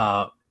 Okay.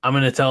 I'm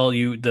going to tell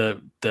you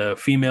the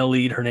female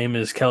lead. Her name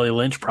is Kelly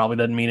Lynch. Probably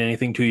doesn't mean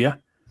anything to you.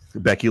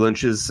 Becky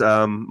Lynch's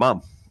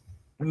mom.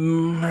 I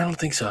don't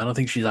think so. I don't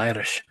think she's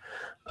Irish.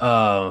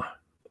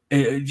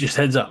 Just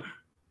heads up.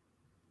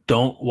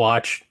 Don't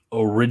watch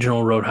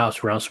original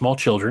Roadhouse around small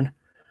children.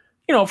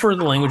 For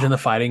the language and the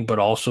fighting, but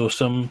also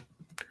some,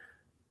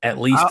 at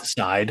least,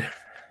 side.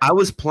 I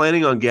was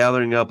planning on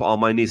gathering up all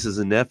my nieces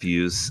and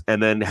nephews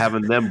and then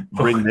having them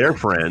bring their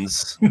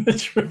friends.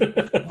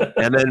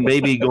 And then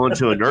maybe going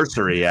to a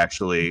nursery,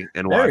 actually,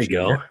 and watching. There you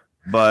go. It.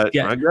 But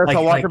I guess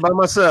I'll watch it by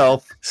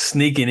myself.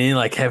 Sneaking in,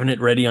 like having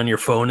it ready on your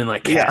phone and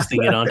like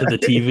casting it onto the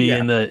TV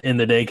in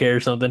the daycare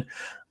or something.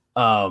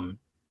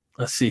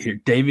 Let's see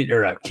here.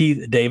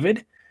 Keith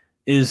David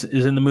is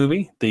in the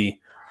movie. The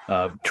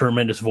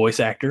tremendous voice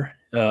actor.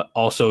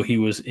 Also, he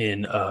was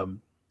in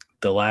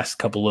the last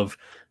couple of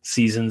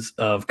seasons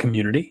of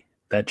Community,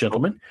 that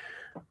gentleman.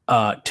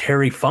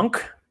 Terry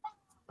Funk,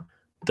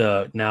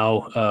 the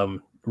now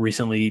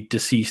recently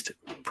deceased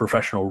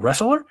professional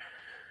wrestler.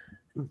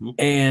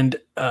 And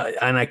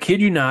I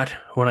kid you not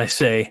when I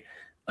say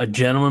a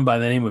gentleman by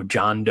the name of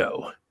John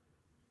Doe.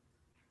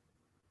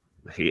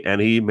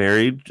 He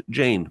married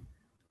Jane.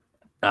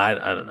 I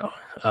don't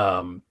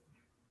know.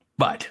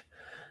 But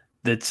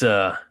that's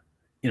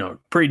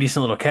pretty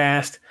decent little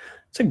cast.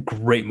 It's a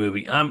great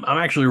movie. I'm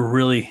actually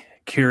really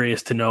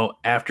curious to know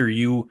after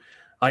you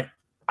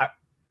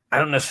I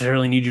don't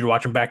necessarily need you to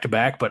watch them back to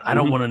back, but I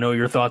don't want to know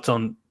your thoughts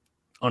on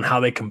how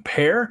they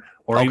compare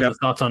or even the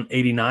thoughts on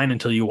 89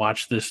 until you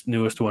watch this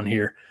newest one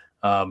here.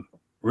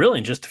 Really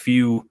in just a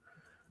few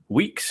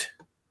weeks.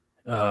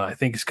 I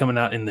think it's coming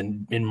out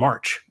in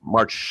March.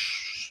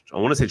 March. I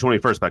want to say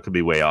 21st, but I could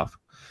be way off.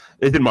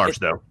 It's in March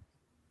though.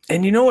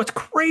 And you know what's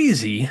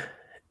crazy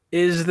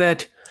is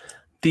that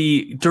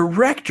the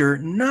director,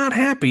 not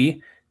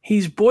happy,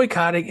 he's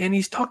boycotting and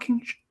he's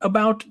talking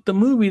about the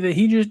movie that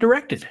he just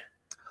directed.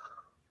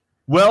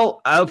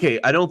 Well, okay,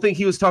 I don't think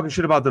he was talking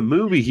shit about the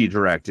movie he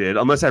directed,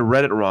 unless I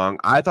read it wrong.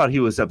 I thought he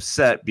was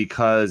upset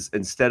because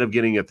instead of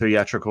getting a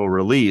theatrical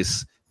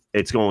release,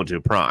 it's going to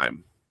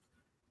Prime.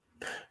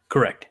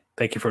 Correct.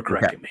 Thank you for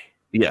correcting me.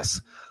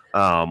 Yes.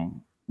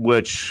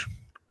 Which,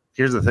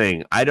 here's the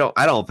thing. I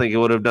don't think it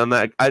would have done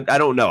that. I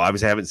don't know.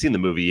 Obviously, I haven't seen the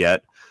movie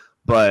yet,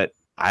 but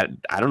I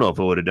don't know if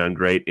it would have done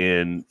great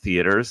in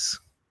theaters.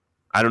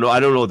 I don't know. I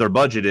don't know what their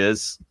budget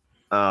is,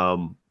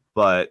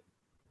 but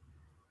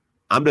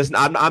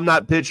I'm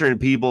not picturing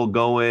people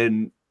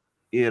going,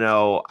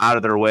 out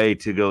of their way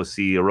to go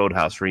see a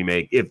Roadhouse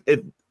remake. If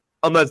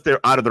unless they're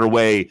out of their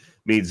way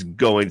means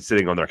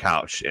sitting on their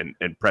couch and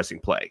pressing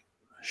play.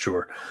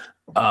 Sure.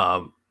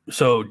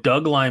 So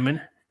Doug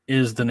Liman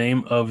is the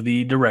name of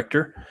the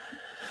director.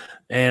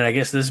 And I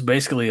guess this is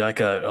basically like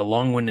a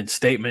long-winded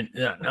statement.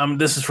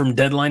 This is from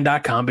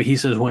Deadline.com, but he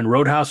says, when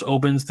Roadhouse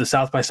opens the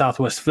South by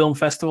Southwest Film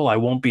Festival, I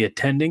won't be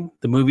attending.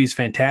 The movie's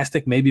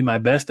fantastic, maybe my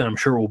best, and I'm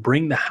sure will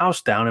bring the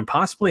house down and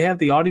possibly have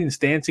the audience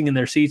dancing in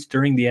their seats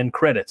during the end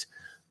credits.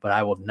 But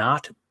I will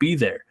not be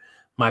there.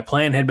 My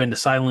plan had been to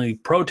silently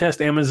protest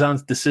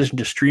Amazon's decision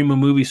to stream a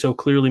movie so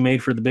clearly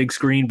made for the big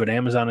screen, but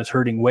Amazon is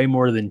hurting way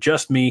more than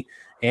just me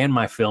and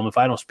my film. If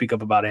I don't speak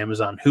up about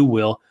Amazon, who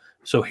will?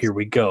 So here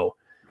we go.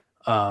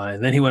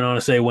 And then he went on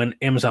to say, when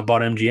Amazon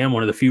bought MGM,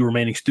 one of the few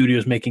remaining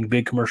studios making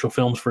big commercial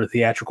films for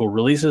theatrical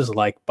releases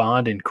like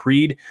Bond and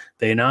Creed,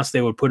 they announced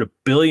they would put $1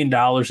 billion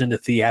into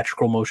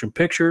theatrical motion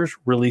pictures,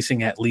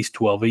 releasing at least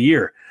 12 a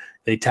year.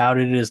 They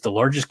touted it as the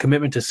largest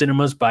commitment to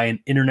cinemas by an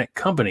internet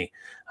company.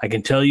 I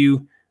can tell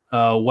you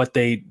what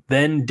they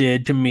then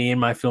did to me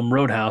and my film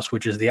Roadhouse,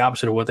 which is the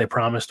opposite of what they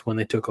promised when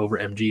they took over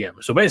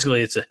MGM. So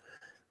basically,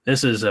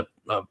 this is a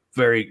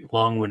very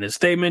long-winded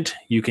statement.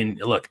 You can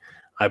look.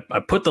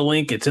 I put the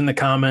link. It's in the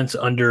comments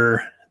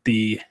under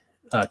the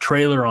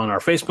trailer on our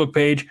Facebook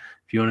page.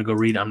 If you want to go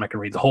read, I'm not going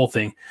to read the whole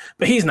thing.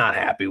 But he's not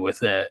happy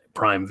with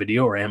Prime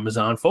Video or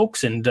Amazon,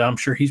 folks, and I'm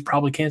sure he's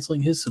probably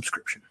canceling his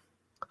subscription.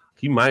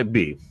 He might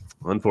be,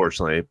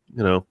 unfortunately.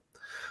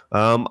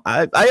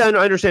 I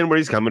understand where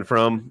he's coming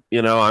from.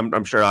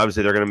 I'm sure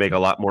obviously they're going to make a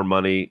lot more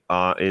money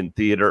in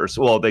theaters.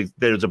 Well,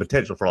 there's a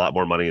potential for a lot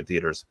more money in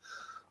theaters.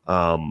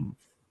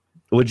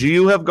 Would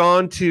you have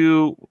gone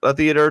to a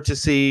theater to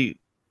see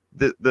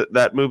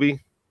that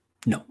movie?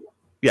 No.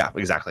 Yeah,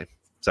 exactly.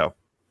 So,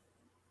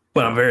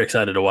 but I'm very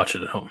excited to watch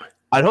it at home.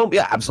 At home,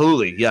 yeah,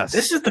 absolutely, yes.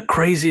 This is the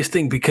craziest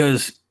thing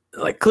because,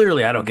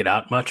 clearly I don't get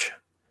out much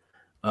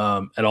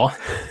at all.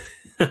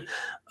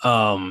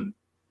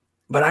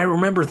 But I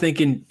remember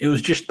thinking it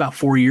was just about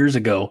 4 years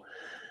ago,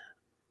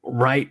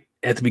 right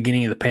at the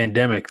beginning of the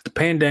pandemic. The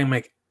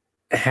pandemic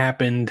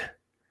happened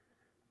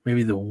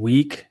maybe the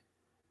week.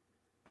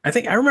 I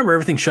remember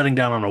everything shutting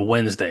down on a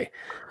Wednesday.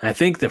 And I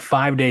think the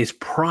 5 days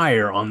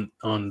prior on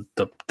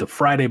the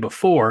Friday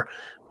before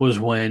was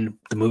when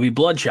the movie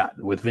Bloodshot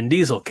with Vin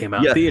Diesel came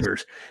out in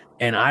theaters.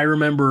 And I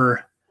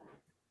remember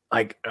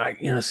that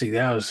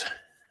was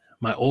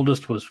my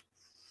oldest was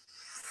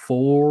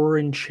 4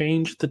 and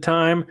change at the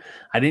time.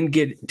 I didn't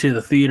get to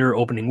the theater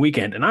opening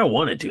weekend, and I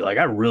wanted to.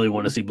 I really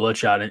want to see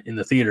Bloodshot in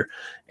the theater.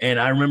 And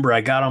I remember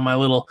I got on my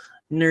little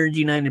Nerds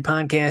United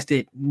podcast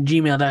at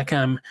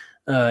gmail.com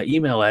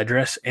email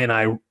address, and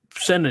I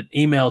sent an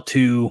email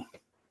to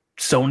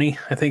Sony,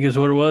 I think is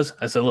what it was.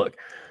 I said, look,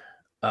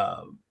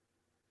 I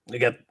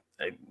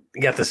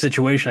got the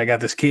situation. I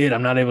got this kid.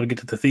 I'm not able to get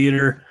to the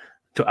theater.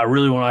 So I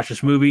really want to watch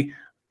this movie.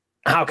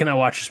 How can I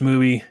watch this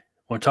movie? I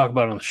want to talk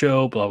about it on the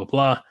show, blah, blah,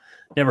 blah.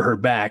 Never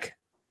heard back.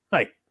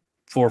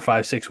 4,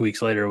 5, 6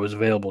 weeks later, it was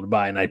available to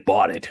buy, and I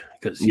bought it.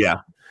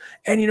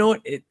 And you know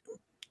what?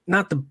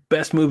 Not the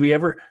best movie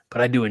ever,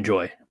 but I do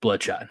enjoy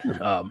Bloodshot.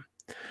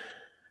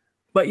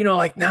 But,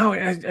 now,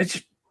 I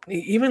just,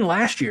 even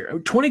last year,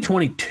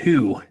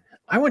 2022,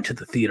 I went to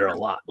the theater a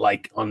lot.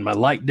 On my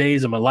light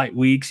days and my light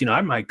weeks,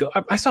 I might go.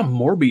 I saw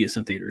Morbius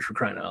in theaters, for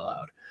crying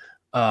out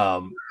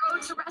loud.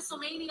 Road to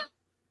WrestleMania.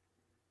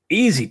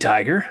 Easy,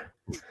 Tiger.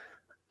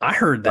 I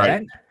heard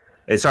that.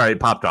 Right. Sorry, it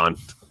popped on.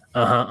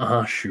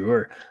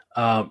 Sure.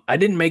 I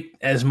didn't make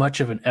as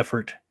much of an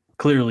effort,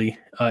 clearly,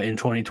 in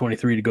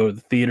 2023 to go to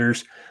the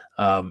theaters.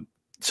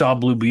 saw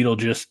Blue Beetle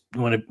just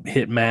when it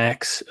hit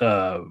Max.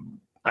 I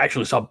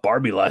actually saw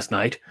Barbie last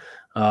night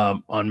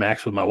on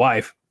Max with my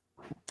wife.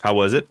 How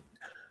was it?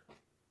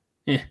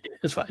 Yeah,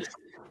 it's fine.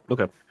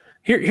 Okay.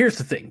 Here's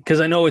the thing, because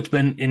I know it's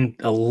been in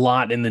a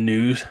lot in the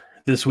news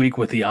this week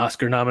with the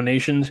Oscar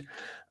nominations.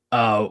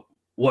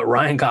 What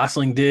Ryan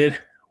Gosling did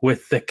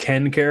with the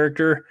Ken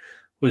character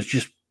was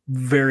just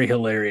very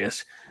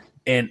hilarious,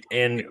 and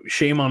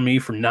shame on me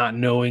for not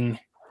knowing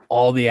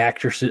all the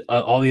actors,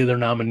 all the other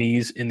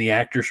nominees in the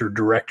actress or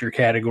director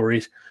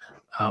categories.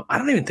 I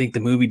don't even think the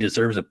movie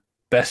deserves a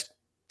best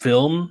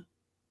film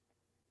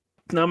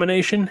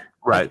nomination.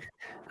 Right.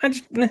 I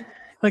just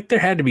like there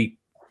had to be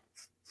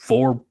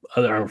five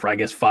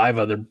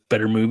other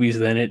better movies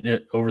than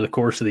it over the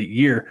course of the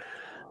year,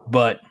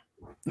 but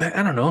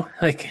I don't know.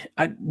 Like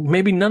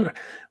maybe none.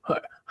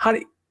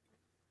 Why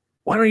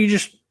don't you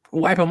just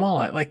wipe them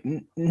all out? Like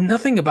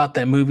nothing about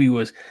that movie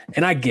was,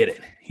 and I get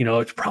it.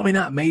 It's probably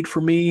not made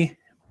for me,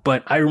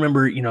 but I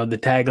remember, the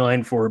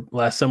tagline for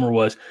last summer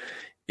was,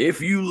 if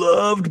you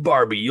loved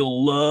Barbie,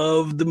 you'll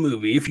love the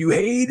movie. If you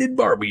hated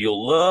Barbie,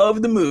 you'll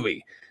love the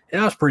movie.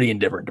 And I was pretty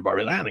indifferent to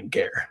Barbie. I didn't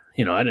care.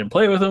 I didn't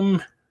play with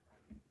them.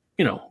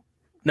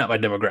 Not my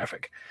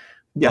demographic.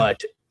 Yeah.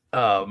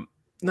 But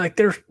like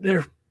there's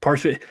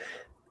parts of it.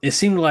 It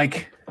seemed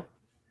like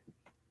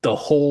the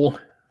whole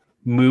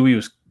movie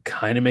was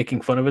kind of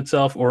making fun of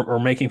itself or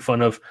making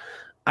fun of,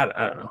 I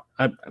don't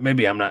know.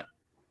 Maybe I'm not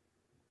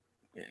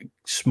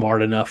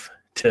smart enough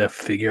to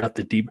figure out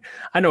the deep.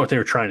 I know what they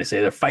were trying to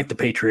say. They fight the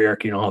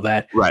patriarchy and all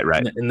that. Right.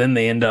 And then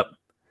they end up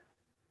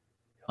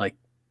like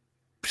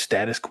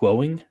status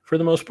quoing for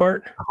the most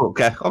part.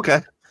 Okay.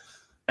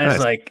 And Nice.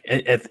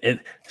 it's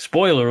like,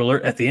 spoiler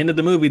alert, at the end of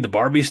the movie, the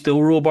Barbies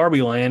still rule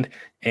Barbie land.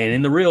 And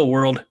in the real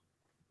world,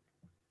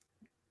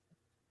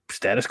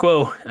 status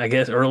quo, I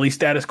guess, or at least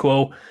status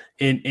quo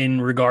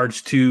in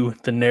regards to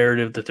the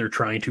narrative that they're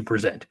trying to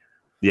present.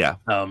 Yeah.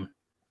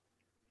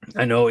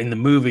 I know in the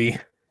movie,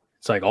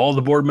 it's like all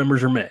the board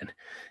members are men.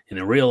 And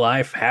in real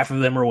life, half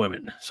of them are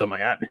women. So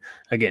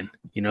again,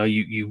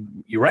 you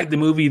write the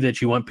movie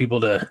that you want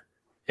people to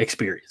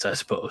experience, I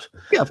suppose.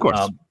 Yeah, of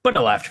course. But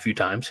I laughed a few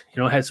times.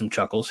 Had some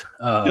chuckles.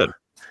 Good.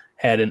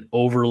 Had an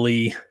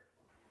overly,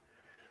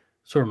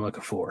 sort of I'm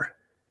looking for,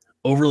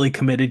 overly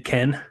committed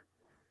Ken.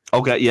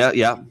 Okay.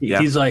 Yeah.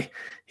 He's like,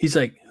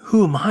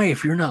 who am I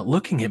if you're not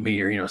looking at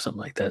me, or something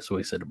like that. That's what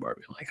he said to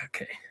Barbie. I'm like,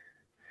 okay,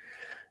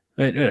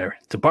 whatever.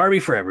 It's a Barbie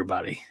for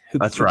everybody.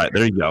 That's right.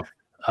 There you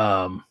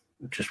go.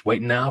 Just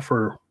waiting now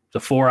for the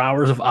 4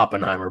 hours of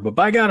Oppenheimer. But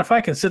by God, if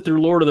I can sit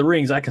through Lord of the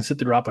Rings, I can sit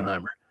through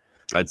Oppenheimer.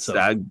 That's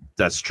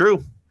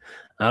true.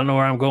 I don't know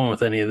where I'm going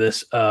with any of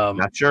this.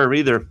 Not sure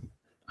either.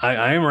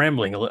 I am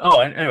rambling a little. Oh,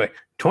 anyway,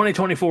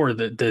 2024,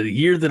 the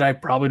year that I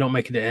probably don't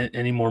make it to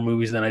any more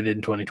movies than I did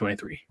in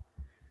 2023.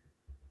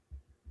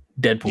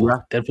 Deadpool.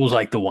 Yeah. Deadpool's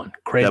like the one.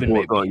 Craven,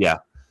 maybe.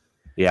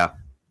 Yeah.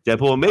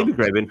 Deadpool, maybe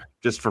Craven,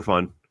 just for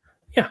fun.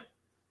 Yeah.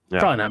 Yeah.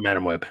 Probably not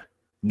Madam Web.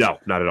 No,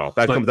 not at all.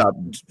 That comes out.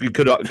 It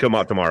could come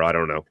out tomorrow. I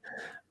don't know.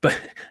 But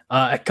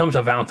it comes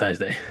out Valentine's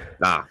Day.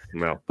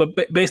 No. But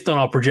based on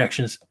all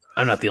projections,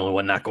 I'm not the only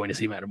one not going to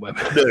see Madam Web.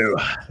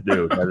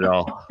 No, not at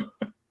all.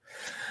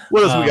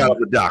 What else we got on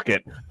the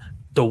docket?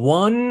 The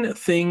one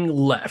thing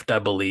left, I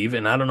believe,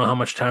 and I don't know how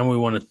much time we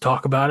want to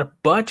talk about it,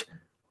 but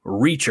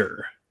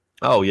Reacher.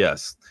 Oh,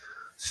 yes.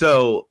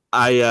 So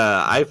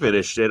I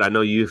finished it. I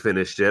know you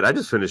finished it. I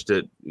just finished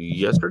it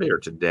yesterday or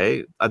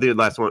today. I think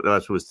the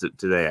last was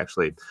today,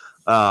 actually.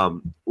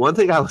 One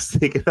thing I was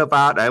thinking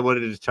about, I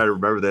wanted to try to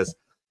remember this.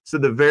 So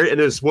and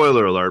there's a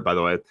spoiler alert, by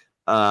the way.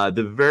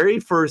 The very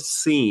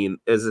first scene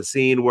is a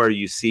scene where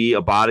you see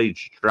a body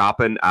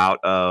dropping out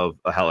of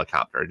a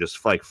helicopter,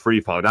 just like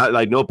free falling, not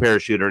like no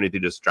parachute or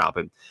anything, just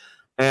dropping.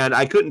 And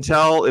I couldn't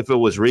tell if it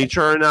was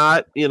Reacher or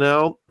not,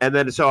 And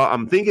then so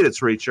I'm thinking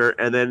it's Reacher,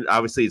 and then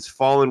obviously it's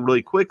falling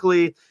really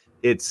quickly.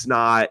 It's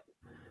not.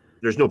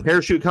 There's no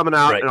parachute coming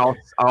out, right. And all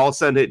of a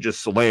sudden it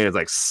just lands,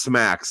 like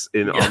smacks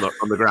on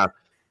the ground.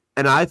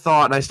 And I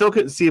thought, and I still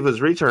couldn't see if it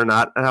was Reacher or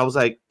not. And I was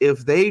like,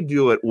 if they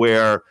do it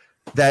where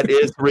that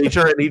is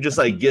Reacher and he just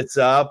like gets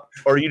up,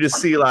 or you just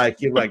see like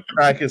he like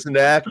crack his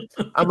neck,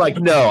 I'm like,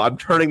 no, I'm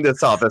turning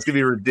this off. That's gonna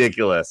be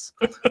ridiculous.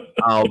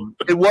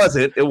 It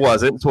wasn't.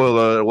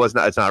 Spoiler, it was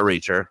not. It's not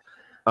Reacher.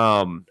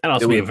 That'll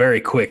also be a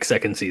very quick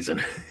second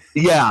season.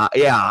 Yeah.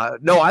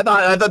 No, I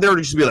thought they were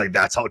just be like,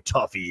 that's how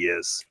tough he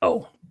is.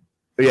 Oh,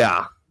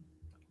 yeah.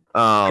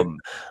 I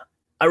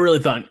really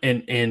thought,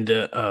 and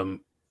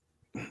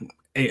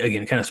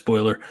again, kind of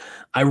spoiler,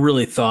 I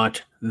really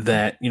thought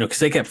that, because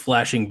they kept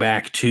flashing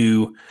back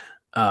to,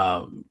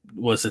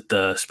 was it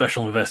the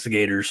special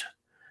investigators,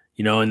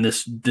 and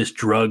this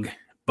drug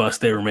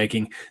bust they were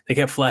making, they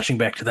kept flashing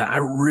back to that. I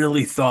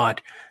really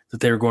thought that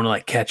they were going to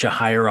like catch a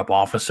higher up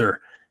officer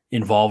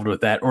involved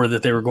with that, or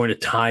that they were going to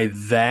tie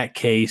that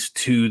case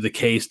to the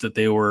case that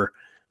they were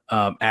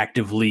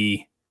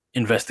actively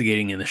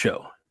investigating in the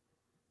show.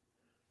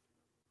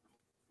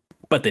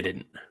 But they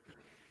didn't.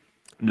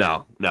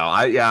 No.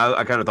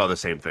 I kind of thought the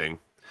same thing.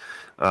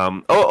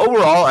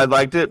 Overall, I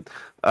liked it.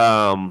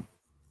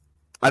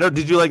 I don't.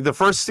 Did you like the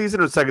first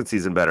season or second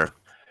season better?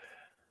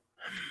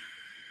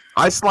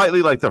 I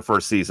slightly like the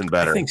first season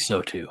better. I think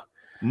so too.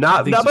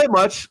 Not by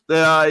much.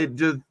 Man,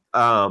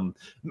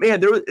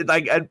 there was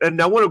like,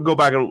 and I want to go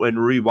back and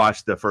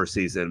rewatch the first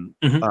season.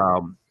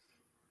 Mhm.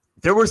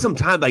 There were some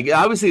times, like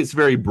obviously it's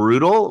very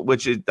brutal,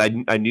 which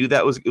I knew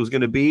that it was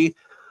going to be,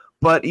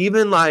 but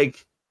even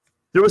like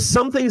there was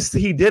some things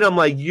he did. I'm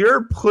like,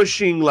 you're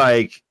pushing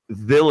like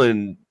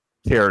villain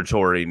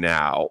territory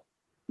now,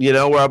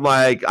 where I'm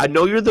like, I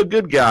know you're the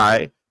good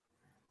guy,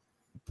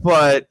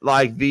 but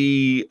like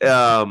the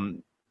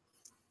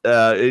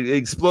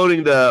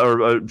exploding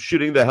or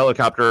shooting the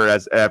helicopter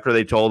after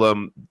they told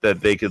them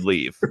that they could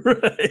leave.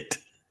 Right.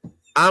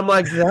 I'm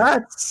like,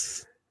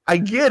 I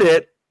get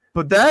it,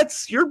 but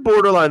you're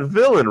borderline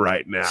villain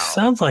right now.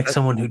 Sounds like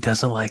someone who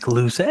doesn't like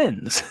loose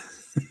ends.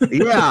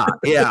 Yeah.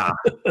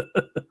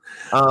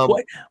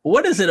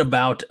 What is it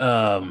about?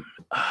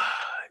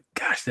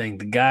 Gosh dang,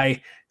 the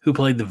guy who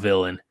played the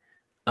villain.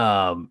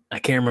 I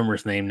can't remember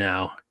his name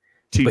now.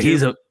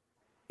 T2?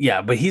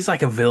 But he's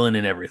like a villain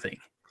in everything.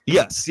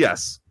 Yes.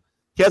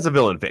 He has a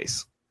villain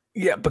face.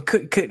 Yeah, but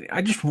could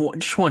I just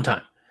one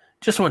time,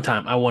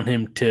 I want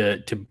him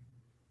to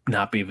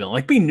not be a villain,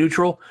 like be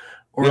neutral,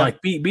 or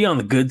like be on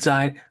the good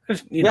side.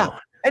 You know.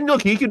 And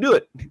look, he can do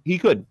it. He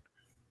could.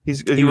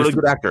 He's a really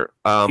good actor.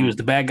 He was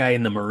the bad guy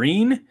in The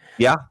Marine.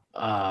 Yeah.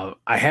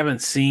 I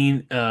haven't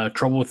seen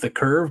Trouble with the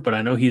Curve, but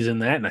I know he's in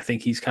that, and I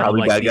think he's kind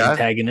Probably of like the guy.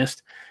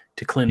 Antagonist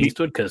to Clint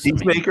Eastwood. Because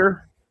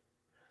Peacemaker,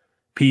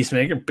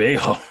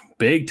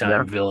 big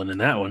time villain in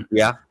that one.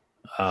 Yeah.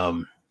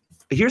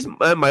 Here's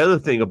my other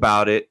thing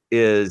about it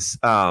is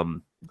I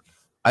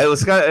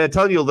was kind of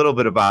telling you a little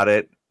bit about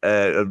it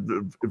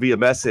via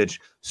message.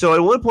 So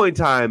at one point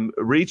in time,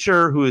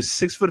 Reacher, who is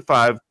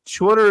 6'5",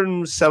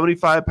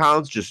 275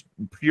 pounds, just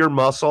pure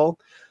muscle,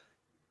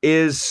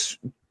 is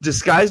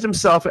disguised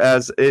himself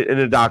as in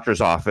a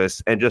doctor's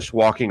office and just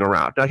walking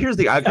around. Now, I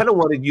kind of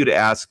wanted you to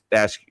ask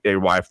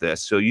your wife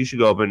this, so you should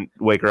go up and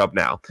wake her up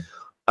now.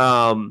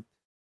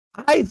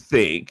 I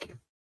think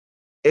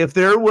if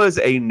there was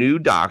a new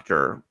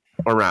doctor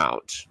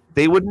around,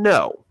 they would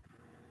know.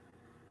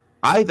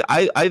 I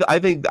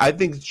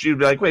think she'd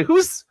be like, wait,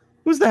 who's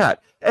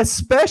that?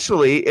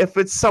 Especially if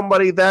it's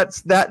somebody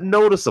that's that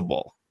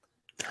noticeable.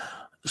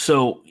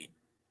 So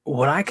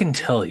what I can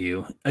tell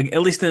you,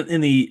 at least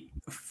in the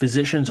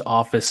physician's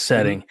office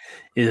setting,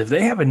 is if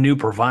they have a new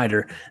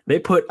provider, they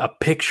put a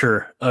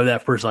picture of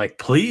that person, like,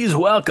 please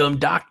welcome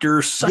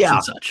Dr. Such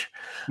and such.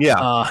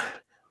 Yeah.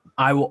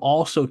 I will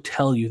also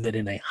tell you that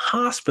in a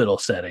hospital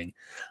setting,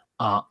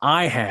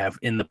 I have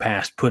in the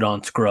past put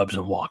on scrubs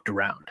and walked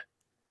around.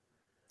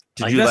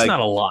 That's not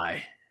a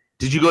lie.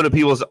 Did you go to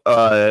people's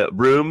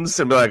rooms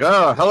and be like,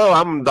 oh, hello,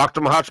 I'm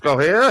Dr.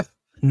 Mahachko here?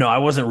 No, I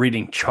wasn't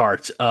reading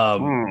charts.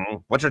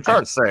 What's your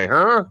charts say,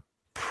 huh?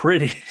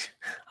 Pretty.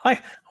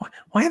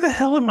 Why the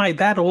hell am I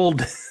that old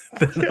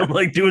that I'm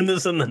like doing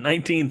this in the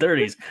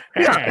 1930s?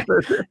 Yeah.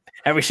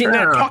 Have you seen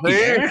that talkie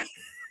there?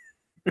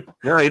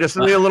 Yeah, you just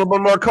need a little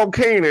bit more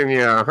cocaine in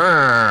you.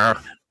 Huh?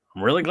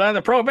 I'm really glad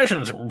the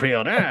prohibition's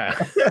repealed. I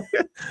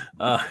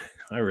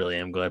really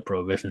am glad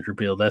prohibition's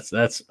repealed. That's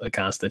a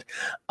constant.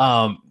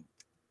 I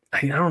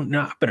don't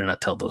know. I better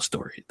not tell that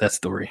story.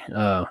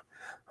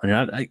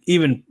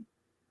 Even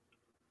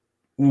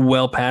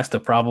well past the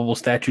probable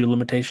statute of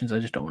limitations, I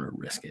just don't want to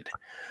risk it.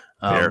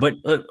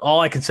 But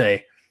all I can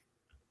say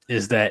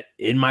is that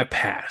in my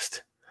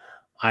past,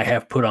 I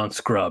have put on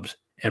scrubs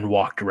and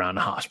walked around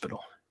a hospital.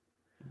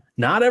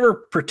 Not ever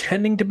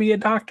pretending to be a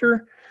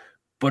doctor,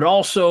 but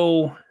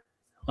also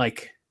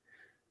like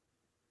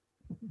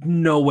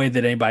no way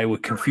that anybody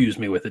would confuse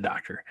me with a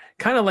doctor.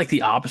 Kind of like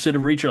the opposite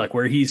of Reacher, like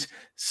where he's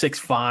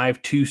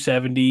 6'5",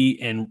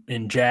 270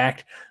 and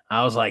jacked.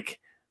 I was like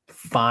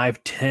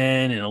 5'10"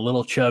 and a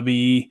little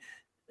chubby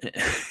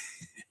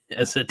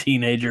as a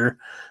teenager.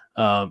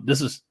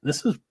 This is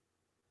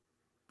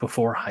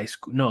before high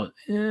school. No,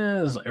 it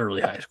was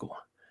early high school.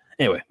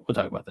 Anyway, we'll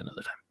talk about that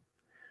another time.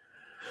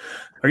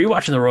 Are you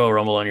watching the Royal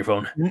Rumble on your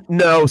phone?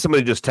 No,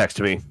 somebody just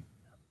texted me.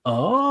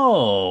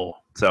 Oh.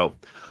 So,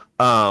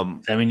 I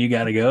mean, you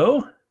got to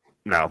go?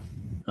 No.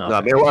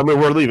 Okay. No, I mean,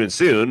 we're leaving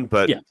soon,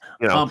 but yeah.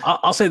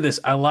 I'll say this.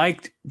 I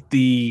liked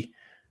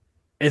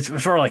it's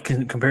sort of like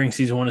comparing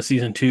season 1 to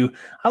season 2.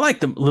 I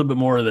liked a little bit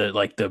more of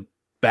the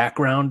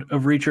background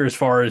of Reacher as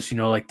far as,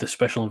 like the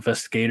special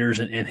investigators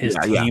and his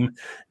team. Yeah.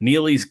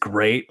 Neely's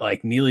great.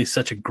 Like Neely's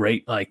such a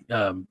great,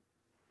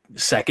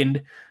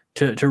 second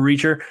to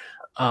Reacher.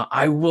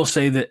 I will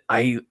say that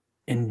I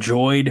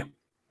enjoyed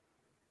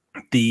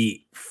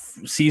the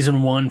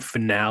season 1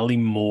 finale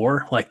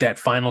more, like that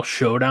final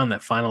showdown,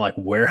 that final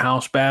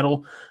warehouse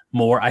battle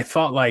more. I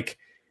thought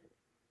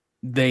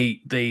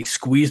they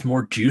squeezed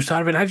more juice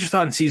out of it. I just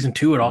thought in season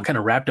 2 it all kind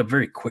of wrapped up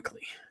very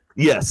quickly.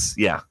 Yes.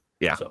 Yeah.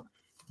 So.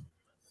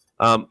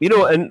 And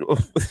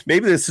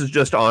maybe this is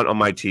just on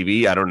my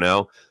TV. I don't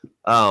know.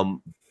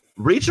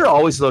 Reacher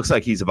always looks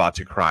like he's about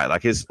to cry.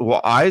 Like his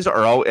eyes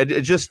are all.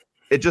 It's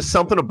just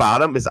something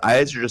about him. His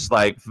eyes are just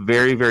like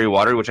very, very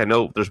watery. Which I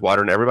know there's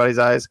water in everybody's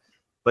eyes.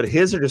 but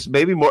his are just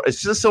maybe more.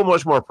 It's just so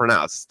much more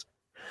pronounced.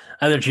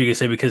 I thought you could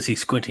say because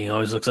he's squinting, he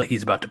always looks like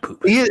he's about to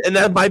poop. And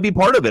that might be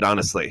part of it,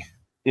 honestly.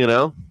 You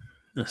know.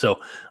 So,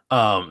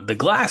 the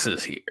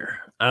glasses here.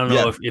 I don't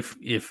know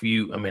if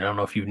you. I mean, I don't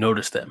know if you've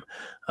noticed them.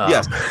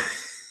 Yes.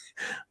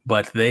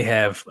 But they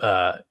have.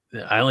 I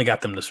only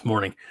got them this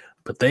morning,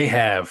 but they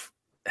have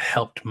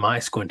helped my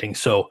squinting.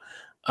 So,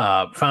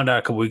 found out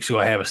a couple weeks ago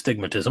I have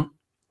astigmatism,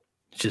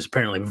 which is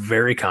apparently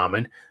very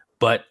common.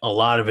 But a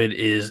lot of it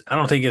is, I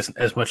don't think it's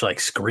as much like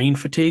screen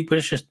fatigue, but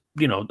it's just,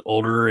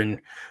 older and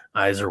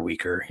eyes are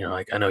weaker.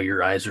 Like I know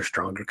your eyes are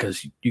stronger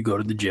because you go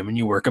to the gym and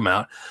you work them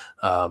out.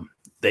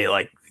 They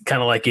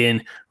kind of like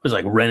it was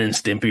like Ren and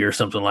Stimpy or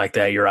something like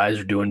that. Your eyes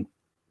are doing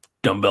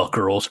dumbbell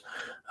curls.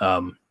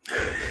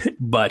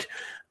 But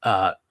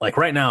like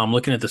right now I'm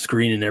looking at the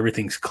screen and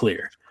everything's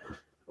clear.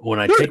 When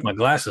I take my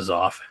glasses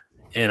off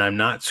and I'm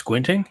not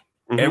squinting,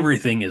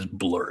 everything is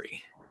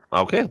blurry.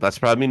 Okay, that's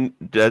probably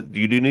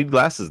you do need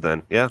glasses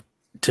then. Yeah.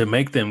 To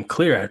make them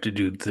clear, I have to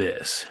do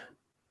this.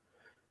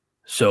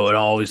 So it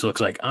always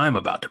looks like I'm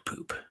about to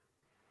poop.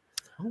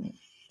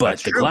 But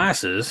the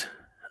glasses,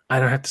 I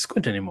don't have to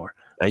squint anymore.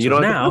 And you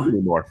don't have to poop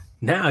anymore.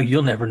 Now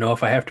you'll never know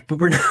if I have to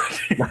poop or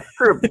not. That's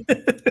true.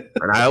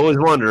 And I always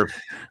wonder.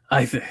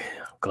 I'm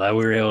glad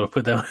we were able to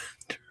put that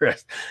to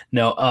rest.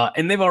 No,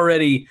 and they've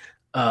already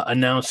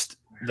announced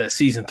that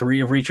season 3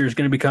 of Reacher is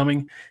going to be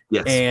coming.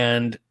 Yes.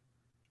 And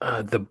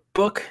the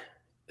book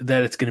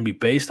that it's going to be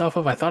based off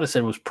of, I thought it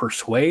said was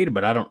Persuade,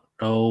 but I don't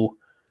know.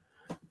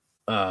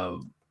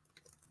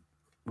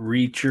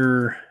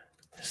 Reacher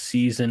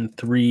season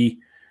 3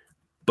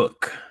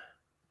 book.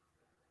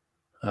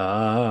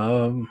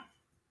 No,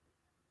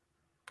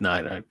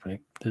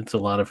 it's a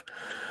lot of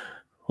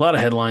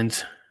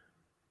headlines.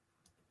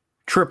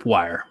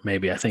 Tripwire,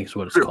 maybe I think is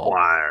what it's called.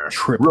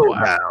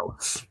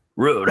 Tripwire.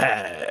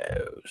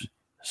 Roadhouse.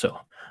 So,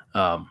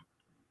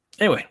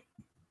 anyway,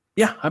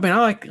 yeah. I mean,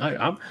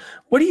 I'm.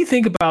 What do you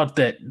think about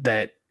that?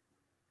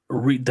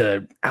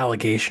 The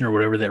allegation or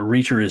whatever that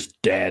Reacher is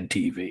dad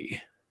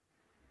TV.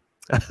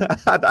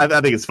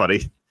 I think it's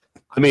funny.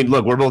 I mean,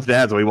 look, we're both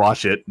dads when we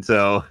watch it,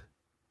 so.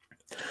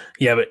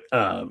 Yeah, but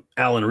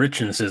Alan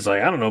Ritchson says,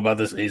 like, I don't know about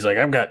this. He's like,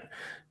 I've got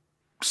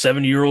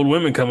 70-year-old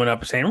women coming up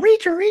and saying,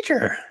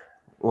 Reacher.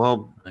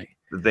 Well, I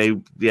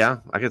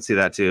could see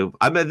that too.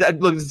 I mean,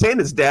 look, saying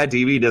it's dad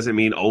TV doesn't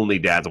mean only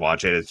dads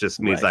watch it. It just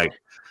means like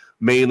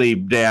mainly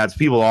dads,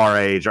 people our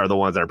age are the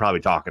ones that are probably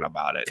talking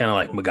about it. Kind of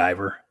like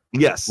MacGyver.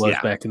 Yes. Was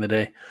back in the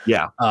day.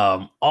 Yeah.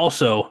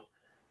 Also,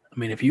 I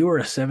mean, if you were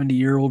a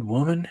 70-year-old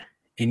woman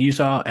and you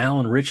saw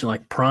Alan Ritchson,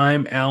 like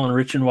prime Alan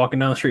Ritchson walking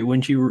down the street,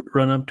 wouldn't you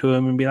run up to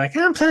him and be like,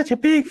 I'm such a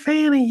big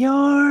fan of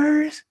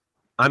yours?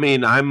 I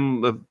mean,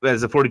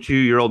 as a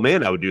 42-year-old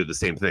man, I would do the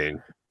same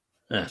thing.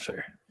 That's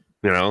fair.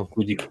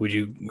 Would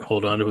you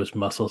hold on to his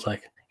muscles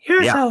like,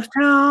 you're so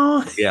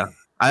strong? Yeah.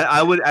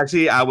 I would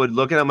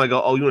look at him and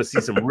go, oh, you want to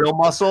see some real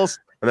muscles?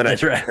 And then I'd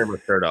turn my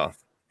shirt off.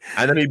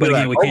 And then he'd be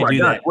like, oh my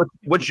God,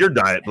 what's your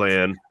diet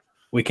plan?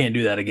 We can't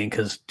do that again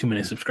because too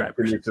many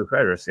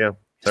subscribers. Yeah.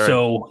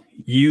 So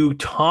you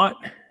taught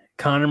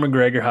Conor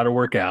McGregor how to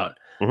work out,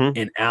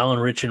 and Alan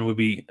Ritchson would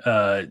be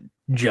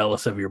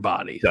jealous of your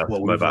body. Yes,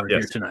 what we've learned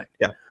here tonight.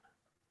 Yeah.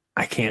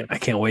 I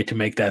can't wait to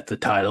make that the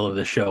title of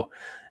the show.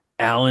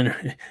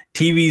 Alan,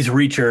 TV's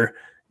Reacher,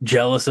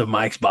 jealous of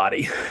Mike's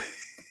body.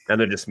 And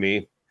they're just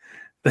me.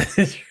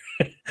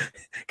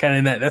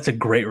 Kind of that's a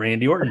great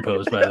Randy Orton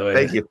pose, by the way.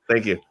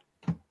 Thank you.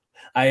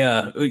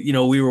 I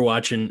we were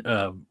watching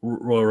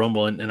Royal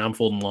Rumble and I'm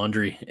folding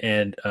laundry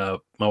and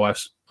my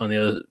wife's on the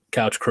other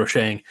couch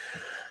crocheting,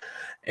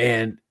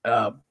 and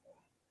I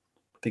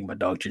think my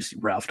dog just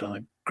Ralphed on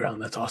the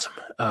ground. That's awesome.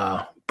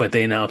 But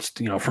they announced,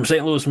 from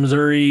St. Louis,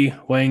 Missouri,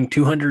 weighing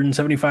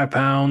 275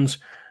 pounds,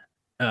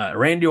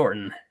 Randy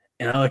Orton.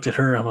 And I looked at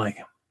her, I'm like,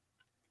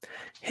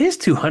 his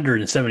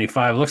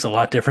 275 looks a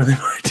lot different than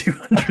my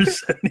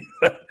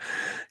 275.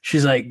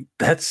 She's like,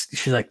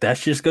 that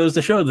just goes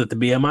to show that the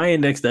BMI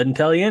index doesn't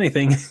tell you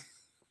anything.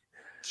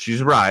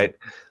 She's right.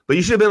 But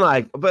you should have been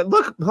like, but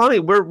look, honey,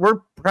 we're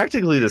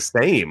practically the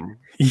same.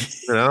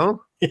 Yeah,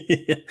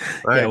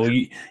 Right. well,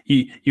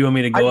 you want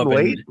me to go up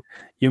and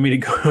you want me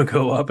to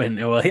go up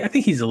and I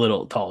think he's a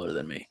little taller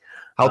than me.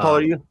 How tall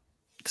are you?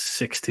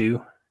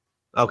 6'2".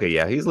 Okay,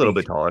 yeah, he's a little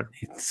bit taller.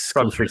 He's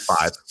Probably closer to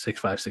 6'5".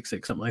 6'5",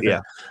 6'6", something like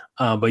that.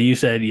 But you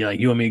said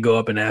you want me to go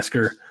up and ask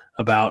her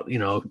about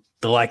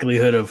the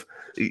likelihood of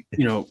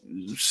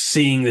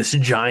seeing this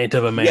giant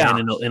of a man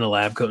in a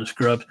lab coat and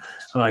scrubs.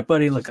 I'm like,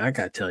 buddy, look, I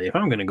gotta tell you, if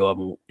I'm gonna go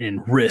up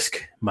and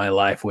risk my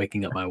life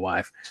waking up my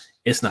wife,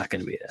 it's not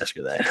gonna be to ask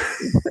her that.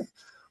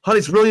 Honey,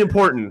 it's really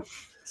important.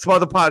 It's about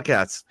the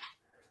podcast.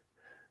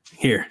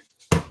 Here,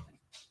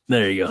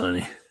 there you go,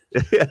 honey.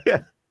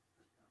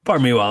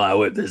 Pardon me while I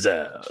whip this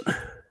out.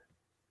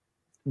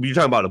 You're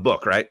talking about a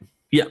book, right?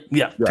 Yeah,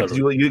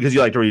 totally. Because you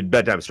like to read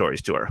bedtime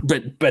stories to her.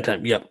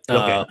 Bedtime, yep.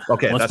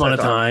 Okay. Once upon a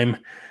time,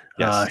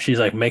 yes. She's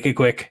like, make it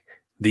quick,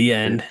 the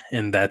end,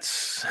 and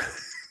that's.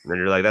 And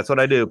you're like, that's what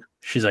I do.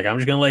 She's like, I'm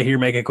just gonna lay here,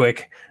 make it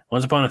quick.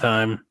 Once upon a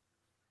time,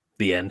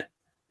 the end.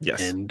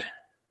 Yes. And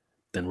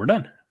then we're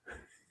done.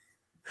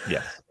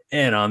 Yes.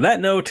 And on that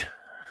note,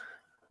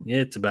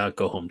 it's about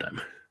go home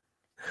time.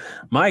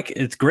 Mike,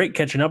 it's great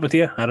catching up with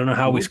you. I don't know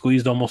how we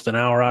squeezed almost an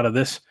hour out of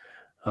this.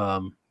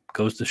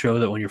 Goes to show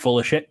that when you're full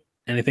of shit,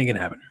 anything can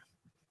happen.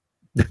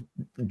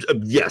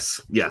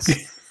 Yes.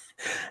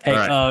 Hey,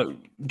 right.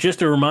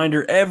 Just a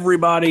reminder,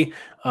 everybody,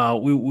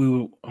 I'm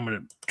going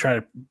to try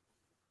to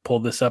pull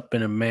this up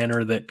in a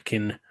manner that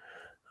can,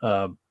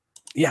 I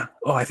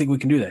think we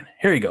can do that.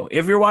 Here you go.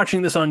 If you're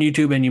watching this on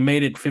YouTube and you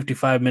made it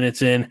 55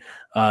 minutes in,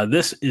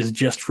 this is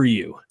just for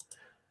you.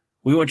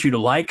 We want you to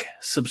like,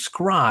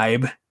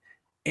 subscribe,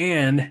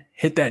 and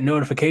hit that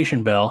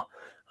notification bell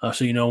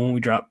so you know when we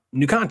drop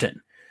new content.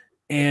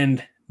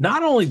 And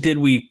not only did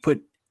we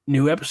put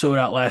new episode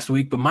out last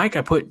week, but Mike,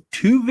 I put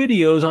 2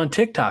 videos on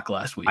TikTok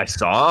last week. I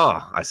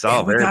saw.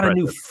 And we got a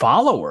new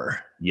follower.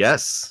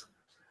 Yes.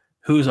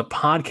 Who's a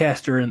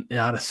podcaster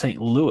out of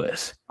St.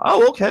 Louis.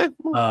 Oh, okay.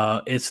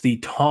 It's the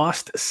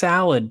Tossed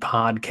Salad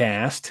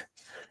podcast.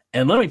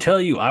 And let me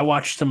tell you, I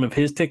watched some of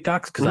his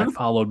TikToks because I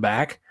followed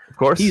back. Of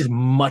course. He's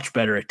much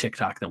better at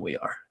TikTok than we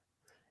are.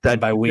 And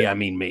by we, I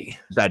mean me.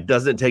 That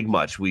doesn't take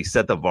much. We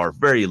set the bar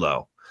very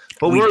low.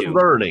 But We we're do.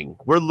 learning.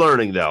 We're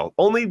learning, though.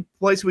 Only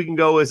place we can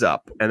go is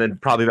up, and then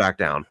probably back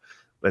down,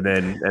 and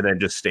then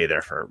just stay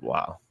there for a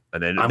while,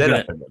 and then I'm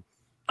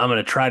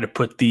gonna try to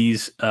put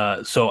these.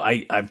 So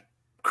I've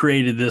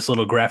created this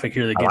little graphic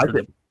here that gets for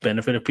the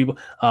benefit of people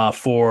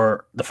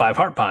for the 5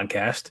 Heart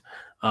podcast.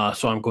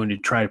 So I'm going to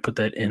try to put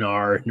that in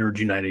our Nerds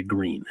United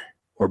green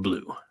or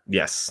blue.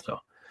 Yes. So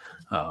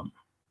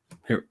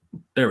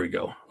there we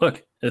go.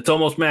 Look, it's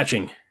almost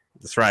matching.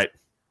 That's right.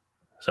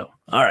 So,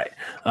 all right.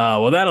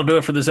 Well, that'll do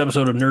it for this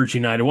episode of Nerds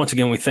United. Once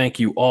again, we thank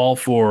you all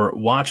for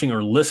watching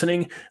or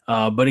listening.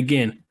 But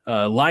again,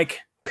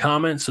 like,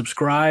 comment,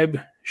 subscribe,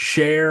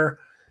 share,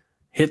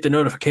 hit the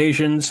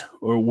notifications,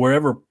 or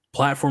wherever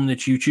platform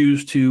that you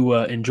choose to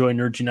enjoy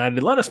Nerds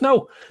United. Let us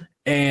know.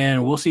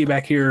 And we'll see you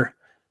back here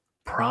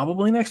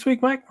probably next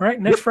week, Mike,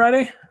 right? Next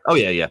Friday? Oh,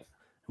 yeah.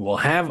 We'll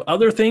have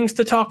other things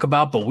to talk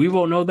about, but we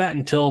won't know that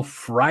until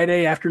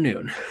Friday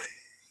afternoon.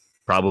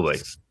 Probably.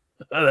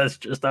 That's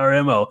just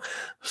our MO.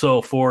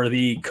 So for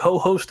the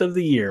co-host of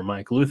the year,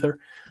 Mike Luther,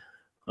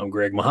 I'm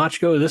Greg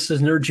Mahachko. This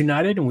is Nerds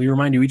United, and we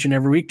remind you each and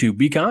every week to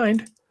be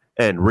kind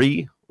and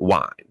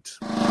rewind.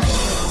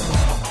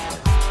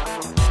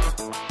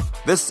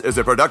 This is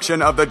a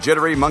production of the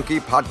Jittery Monkey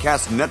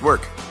Podcast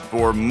Network.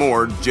 For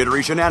more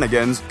jittery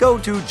shenanigans, go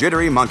to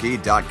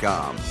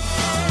jitterymonkey.com.